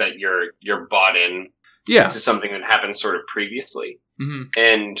cliffhanger is that you're bought in. Yeah. To something that happened sort of previously. Mm-hmm.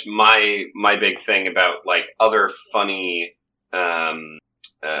 And my big thing about like other funny,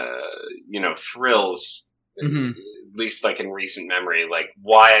 thrills, mm-hmm. at least like in recent memory, like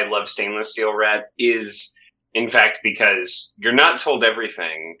why I love Stainless Steel Rat is in fact because you're not told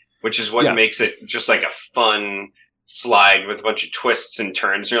everything, which is what makes it just like a fun slide with a bunch of twists and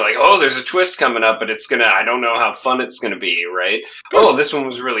turns. And you're like, oh, there's a twist coming up, but I don't know how fun it's going to be, right? Oh, this one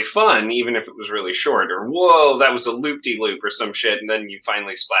was really fun, even if it was really short. Or, whoa, that was a loop-de-loop or some shit. And then you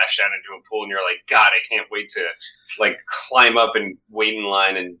finally splash down into a pool and you're like, God, I can't wait to like climb up and wait in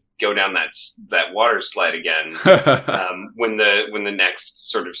line and go down that water slide again when the next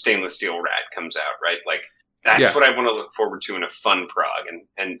sort of Stainless Steel Rat comes out, right? Like, that's what I want to look forward to in a fun prog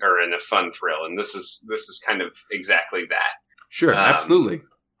or in a fun thrill, and this is kind of exactly that. Sure, absolutely.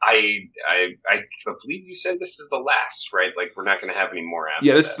 I believe you said this is the last, right? Like we're not going to have any more after.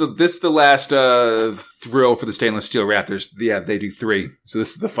 Yeah, this is the last thrill for the Stainless Steel Rat. They do 3, so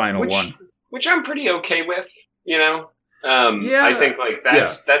this is the final one, which I'm pretty okay with. You know, I think like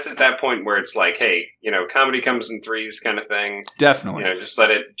that's at that point where it's like, hey, you know, comedy comes in 3s kind of thing. Definitely. You know, just let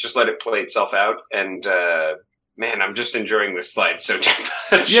it play itself out. And man, I'm just enjoying this slide so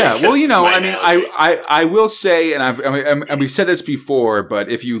much. Yeah, well, you know, I mean, I will say, and we've said this before,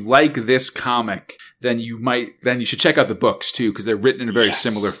 but if you like this comic, then you should check out the books too, because they're written in a very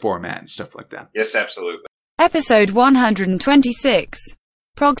similar format and stuff like that. Yes, absolutely. Episode 126.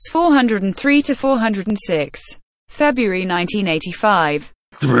 Progs 403 to 406. February 1985.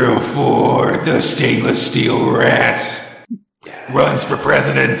 Thrill 4, the Stainless Steel Rat runs for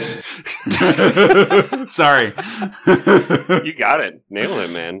president. Sorry. You got it. Nailed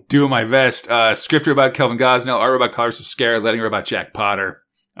it, man. Doing my best. Scripter about Kelvin Gosnell, art about Carlos Esquerra, letting her about Jack Potter.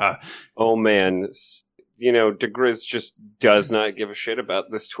 Oh, man. You know, DeGriz just does not give a shit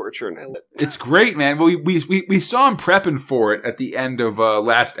about this torture. And it's great, man. Well, we saw him prepping for it at the end of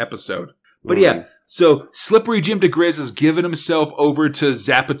last episode. But yeah, so Slippery Jim DeGriz has given himself over to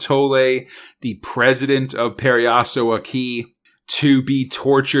Zapatole, the president of Periaso Aquí, to be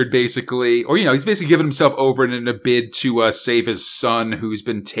tortured, basically. Or, you know, he's basically given himself over in a bid to save his son, who's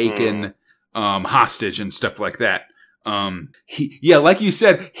been taken hostage and stuff like that. Like you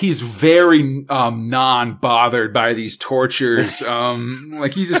said, he's very non-bothered by these tortures.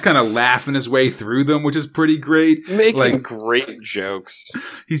 Like he's just kind of laughing his way through them, which is pretty great. Making great jokes.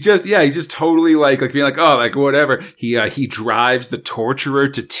 He's just totally like being like, oh, like whatever. He drives the torturer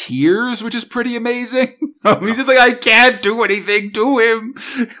to tears, which is pretty amazing. He's just like, I can't do anything to him,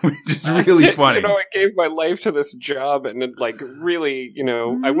 which is really funny. You know, I gave my life to this job, and it, like, really, you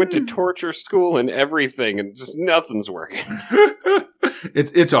know, I went to torture school and everything, and just nothing's working.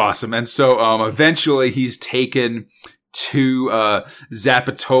 It's awesome. And so eventually he's taken to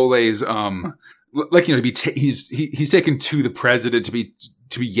Zapatole's like, you know, he's taken to the president to be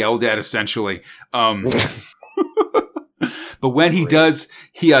yelled at, essentially. But when he does,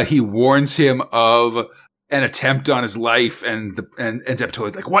 he warns him of an attempt on his life, and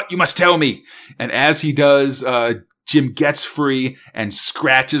Zapatole's like, "What? You must tell me." And as he does, Jim gets free and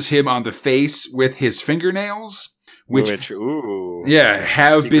scratches him on the face with his fingernails. Which have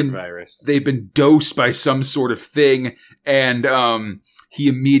been virus. They've been dosed by some sort of thing, and he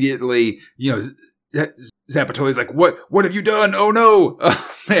immediately, you know, Zapatole's like, what have you done? Oh no!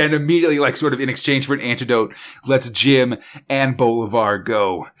 And immediately, like, sort of in exchange for an antidote, lets Jim and Bolivar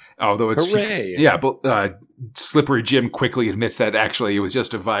go. Although it's hooray! But Slippery Jim quickly admits that actually it was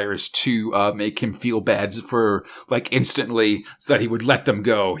just a virus to make him feel bad for like instantly, so that he would let them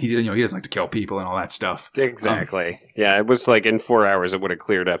go. He didn't, he doesn't like to kill people and all that stuff. Exactly. Yeah, it was like in 4 hours it would have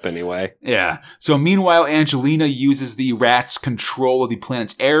cleared up anyway. Yeah. So meanwhile, Angelina uses the rats' control of the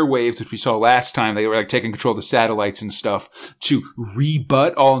planet's airwaves, which we saw last time. They were like taking control of the satellites and stuff to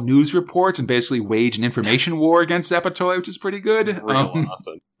rebut all news reports and basically wage an information war against Zapatole, which is pretty good. Awesome.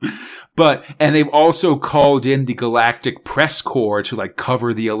 And they've also called in the Galactic Press Corps to like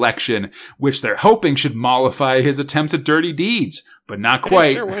cover the election, which they're hoping should mollify his attempts at dirty deeds, but not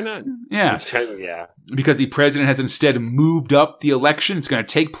quite. Sure, why not? Yeah. Yeah. Because the president has instead moved up the election. It's going to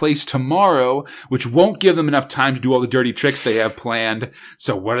take place tomorrow, which won't give them enough time to do all the dirty tricks they have planned.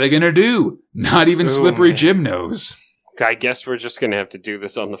 So what are they going to do? Not even Slippery Jim knows. I guess we're just going to have to do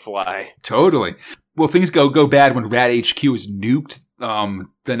this on the fly. Totally. Well, things go bad when Rat HQ is nuked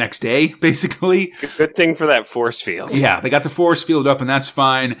the next day, basically. Good thing for that force field. Yeah, they got the force field up, and that's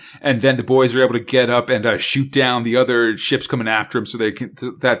fine. And then the boys are able to get up and shoot down the other ships coming after them, so they can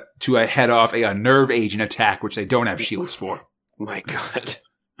to head off a nerve agent attack, which they don't have shields for. My God.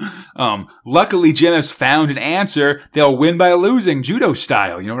 Luckily, Jim has found an answer. They'll win by losing, judo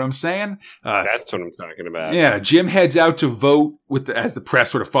style. You know what I'm saying? That's what I'm talking about. Yeah, Jim heads out to vote as the press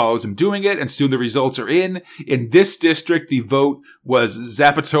sort of follows him doing it, and soon the results are in. In this district, the vote was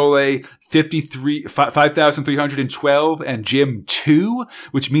Zapatole 5,312 and Jim 2,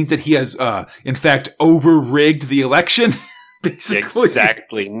 which means that he has, in fact, over-rigged the election. Basically.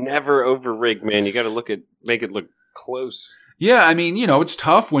 Exactly. Never over-rigged, man. You got to make it look close. Yeah, I mean, it's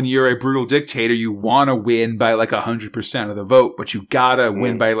tough when you're a brutal dictator. You want to win by like 100% of the vote, but you gotta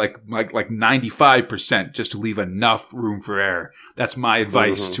win by like 95% just to leave enough room for error. That's my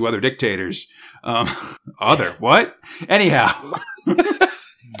advice to other dictators. What? Anyhow.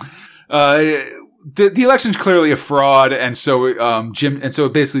 The election's clearly a fraud, and so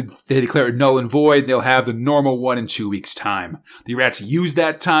basically they declare it null and void. They'll have the normal one in 2 weeks' time. The rats use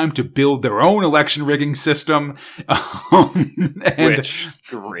that time to build their own election rigging system. Which,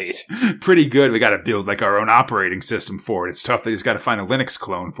 great. Pretty good. We got to build like our own operating system for it. It's tough. They just got to find a Linux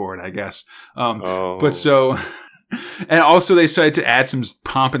clone for it, I guess. But so... And also they started to add some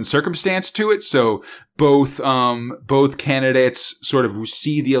pomp and circumstance to it. So both candidates sort of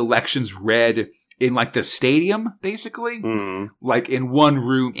see the elections read in like the stadium, basically, like in one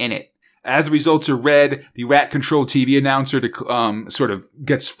room in it. As the results are read, the rat-controlled TV announcer sort of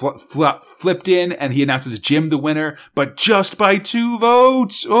gets flipped in, and he announces Jim the winner, but just by 2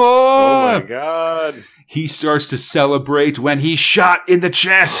 votes. Oh my God. He starts to celebrate when he's shot in the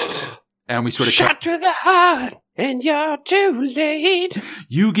chest. And we sort of shot to the heart, and you're too late.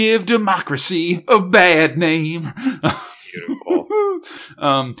 You give democracy a bad name. Beautiful.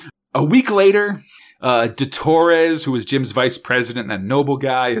 A week later, De Torres, who was Jim's vice president and a noble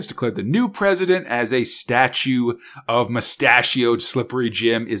guy, is declared the new president as a statue of mustachioed Slippery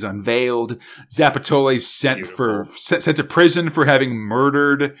Jim is unveiled. Zapatole is sent to prison for having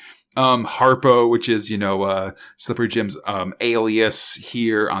murdered Harpo, which is, Slippery Jim's alias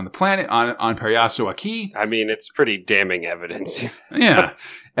here on the planet, on Payaso Aki. I mean, it's pretty damning evidence. Yeah.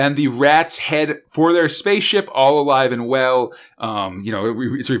 And the rats head for their spaceship, all alive and well.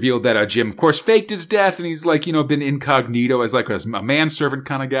 It's revealed that Jim, of course, faked his death, and he's been incognito as like a manservant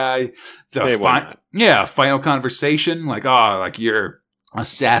kind of guy. Final conversation, your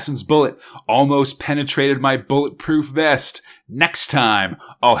assassin's bullet almost penetrated my bulletproof vest. Next time,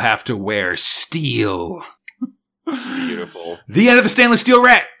 I'll have to wear steel. Beautiful. The end of the stainless steel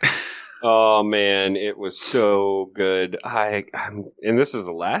rat. Oh man, it was so good. And this is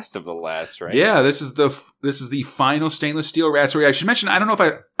the last of the last, right? Yeah, this is the final stainless steel rat story. I should mention, I don't know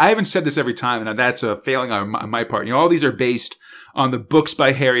if I haven't said this every time, and that's a failing on my part. All these are based on the books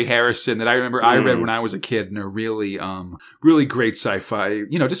by Harry Harrison that I remember I read when I was a kid, and are really, really great sci-fi.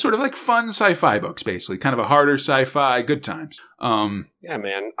 Just sort of like fun sci-fi books, basically, kind of a harder sci-fi, good times. Yeah,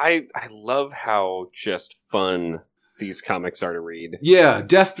 man, I love how just fun these comics are to read. Yeah,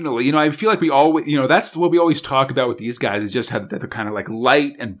 definitely. I feel like we always, that's what we always talk about with these guys, is just how they're kind of like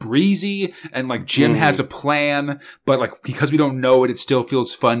light and breezy, and like Jim has a plan, but like because we don't know it, it still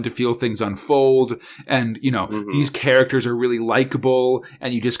feels fun to feel things unfold. And, these characters are really likable,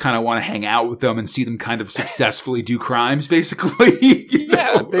 and you just kind of want to hang out with them and see them kind of successfully do crimes, basically.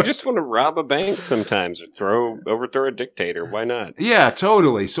 Yeah, they just want to rob a bank sometimes, or overthrow a dictator. Why not? Yeah,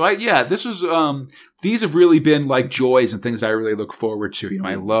 totally. So this was, these have really been like joys and things I really look forward to. You know,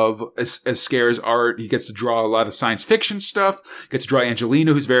 I love Esquerra's art. He gets to draw a lot of science fiction stuff. Gets to draw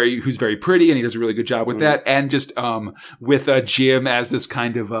Angelina, who's very pretty, and he does a really good job with that. And just with Jim as this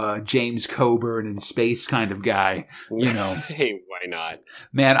kind of James Coburn in space kind of guy. You know, hey, why not?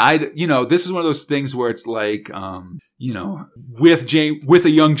 Man, this is one of those things where it's like, with a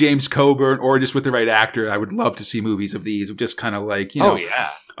young James Coburn or just with the right actor, I would love to see movies of these, of just kind of like,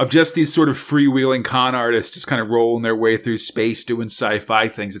 of just these sort of freewheeling con artists just kind of rolling their way through space doing sci-fi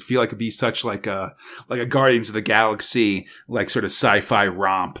things. It'd feel like it'd be such like a Guardians of the Galaxy, like sort of sci-fi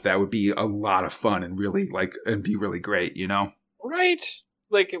romp that would be a lot of fun and really and be really great, you know? Right.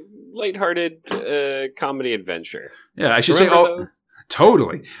 Like a lighthearted comedy adventure. Yeah, I should say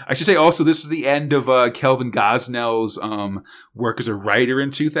totally. I should say also this is the end of Kelvin Gosnell's work as a writer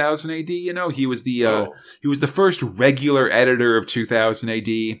in 2000 AD. You know, he was the first regular editor of 2000 AD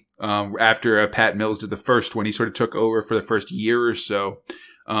after Pat Mills did the first one. He sort of took over for the first year or so.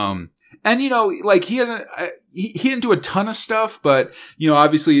 And, you know, like he didn't do a ton of stuff, but, you know,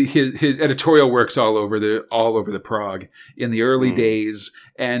 obviously his editorial work's all over the prog in the early days.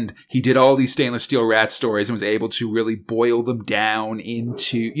 And he did all these Stainless Steel Rat stories and was able to really boil them down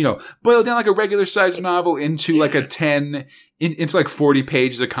into, like a regular sized novel into like into like 40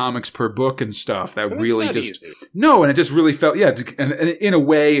 pages of comics per book and stuff. That really just, easy. No. And it just really felt, and in a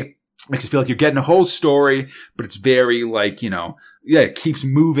way, makes it feel like you're getting a whole story, but it's very like, it keeps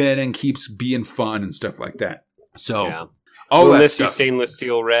moving and keeps being fun and stuff like that. So, all that stuff. Stainless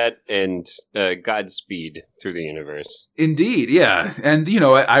Steel Rat and Godspeed through the universe. Indeed, yeah. And,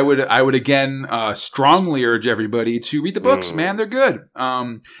 I would again strongly urge everybody to read the books, man. They're good.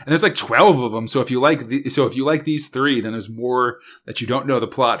 And there's like 12 of them. So if you like these three, then there's more that you don't know the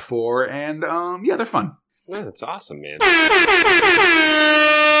plot for. And, they're fun. Yeah, that's awesome, man.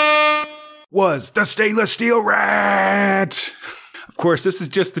 Was the Stainless Steel Rat. Of course, this is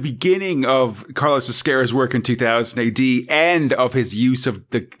just the beginning of Carlos Ezquerra's work in 2000 AD and of his use of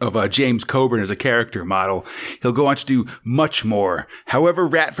James Coburn as a character model. He'll go on to do much more. However,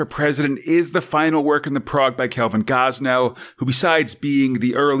 Rat for President is the final work in the prog by Kelvin Gosnell, who besides being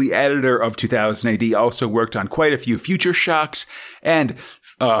the early editor of 2000 AD also worked on quite a few Future Shocks and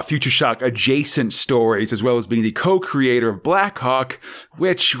Future Shock adjacent stories, as well as being the co-creator of Blackhawk,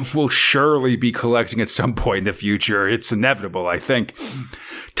 which we'll surely be collecting at some point in the future. It's inevitable, I think.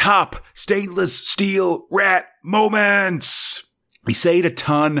 Top Stainless Steel Rat moments. We say it a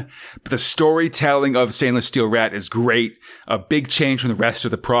ton, but the storytelling of Stainless Steel Rat is great. A big change from the rest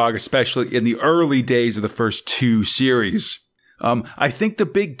of the prog, especially in the early days of the first two series. I think the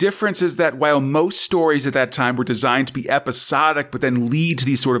big difference is that while most stories at that time were designed to be episodic, but then lead to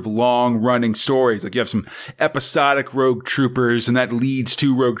these sort of long-running stories, like you have some episodic Rogue Troopers, and that leads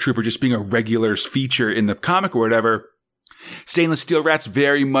to Rogue Trooper just being a regular feature in the comic or whatever. Stainless Steel Rat's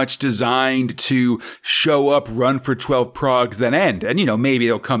very much designed to show up, run for 12 progs, then end. And, maybe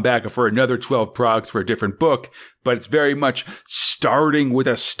they'll come back for another 12 progs for a different book, but it's very much starting with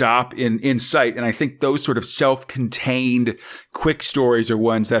a stop in sight. And I think those sort of self-contained quick stories are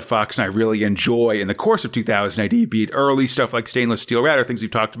ones that Fox and I really enjoy in the course of 2000 AD, be it early stuff like Stainless Steel Rat or things we've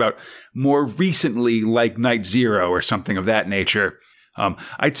talked about more recently like Night Zero or something of that nature.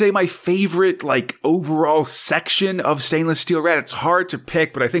 I'd say my favorite, overall section of Stainless Steel Rat, it's hard to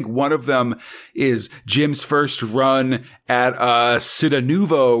pick, but I think one of them is Jim's first run at, Ciudad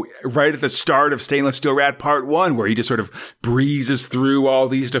Nuevo right at the start of Stainless Steel Rat Part 1, where he just sort of breezes through all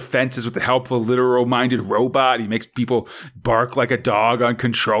these defenses with the help of a literal-minded robot. He makes people bark like a dog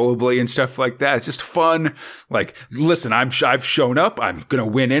uncontrollably and stuff like that. It's just fun. Listen, I've shown up. I'm gonna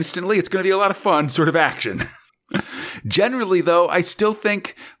win instantly. It's gonna be a lot of fun sort of action. Generally, though, I still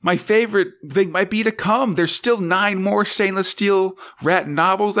think my favorite thing might be to come. There's still 9 more Stainless Steel Rat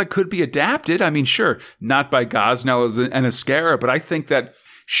novels that could be adapted. I mean, sure, not by Gosnell and Ezquerra, but I think that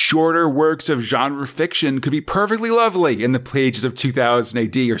shorter works of genre fiction could be perfectly lovely in the pages of 2000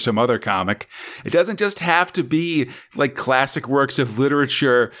 AD or some other comic. It doesn't just have to be like classic works of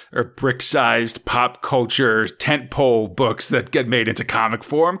literature or brick-sized pop culture tentpole books that get made into comic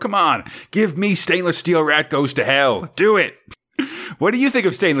form. Come on, give me Stainless Steel Rat Goes to Hell. Do it. What do you think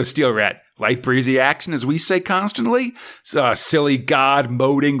of Stainless Steel Rat? Light breezy action, as we say constantly? Silly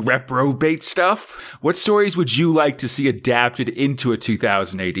god-moding reprobate stuff? What stories would you like to see adapted into a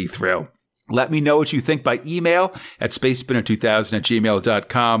 2000 AD thrill? Let me know what you think by email at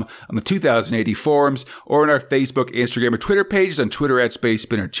spacespinner2000@gmail.com, on the 2000 AD forums, or on our Facebook, Instagram, or Twitter pages, on Twitter at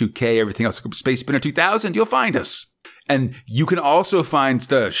spacespinner2k, everything else, Space Spinner 2000, you'll find us. And you can also find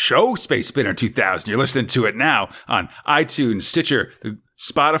the show Space Spinner 2000. You're listening to it now on iTunes, Stitcher,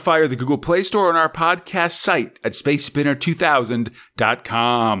 Spotify, or the Google Play Store, on our podcast site at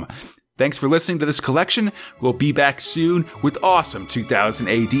spacespinner2000.com. Thanks for listening to this collection. We'll be back soon with awesome 2000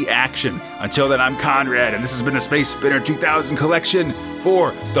 AD action. Until then, I'm Conrad, and this has been a Space Spinner 2000 collection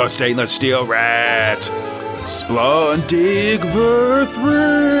for the Stainless Steel Rat. Splundig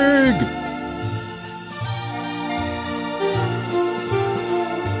Verthrig!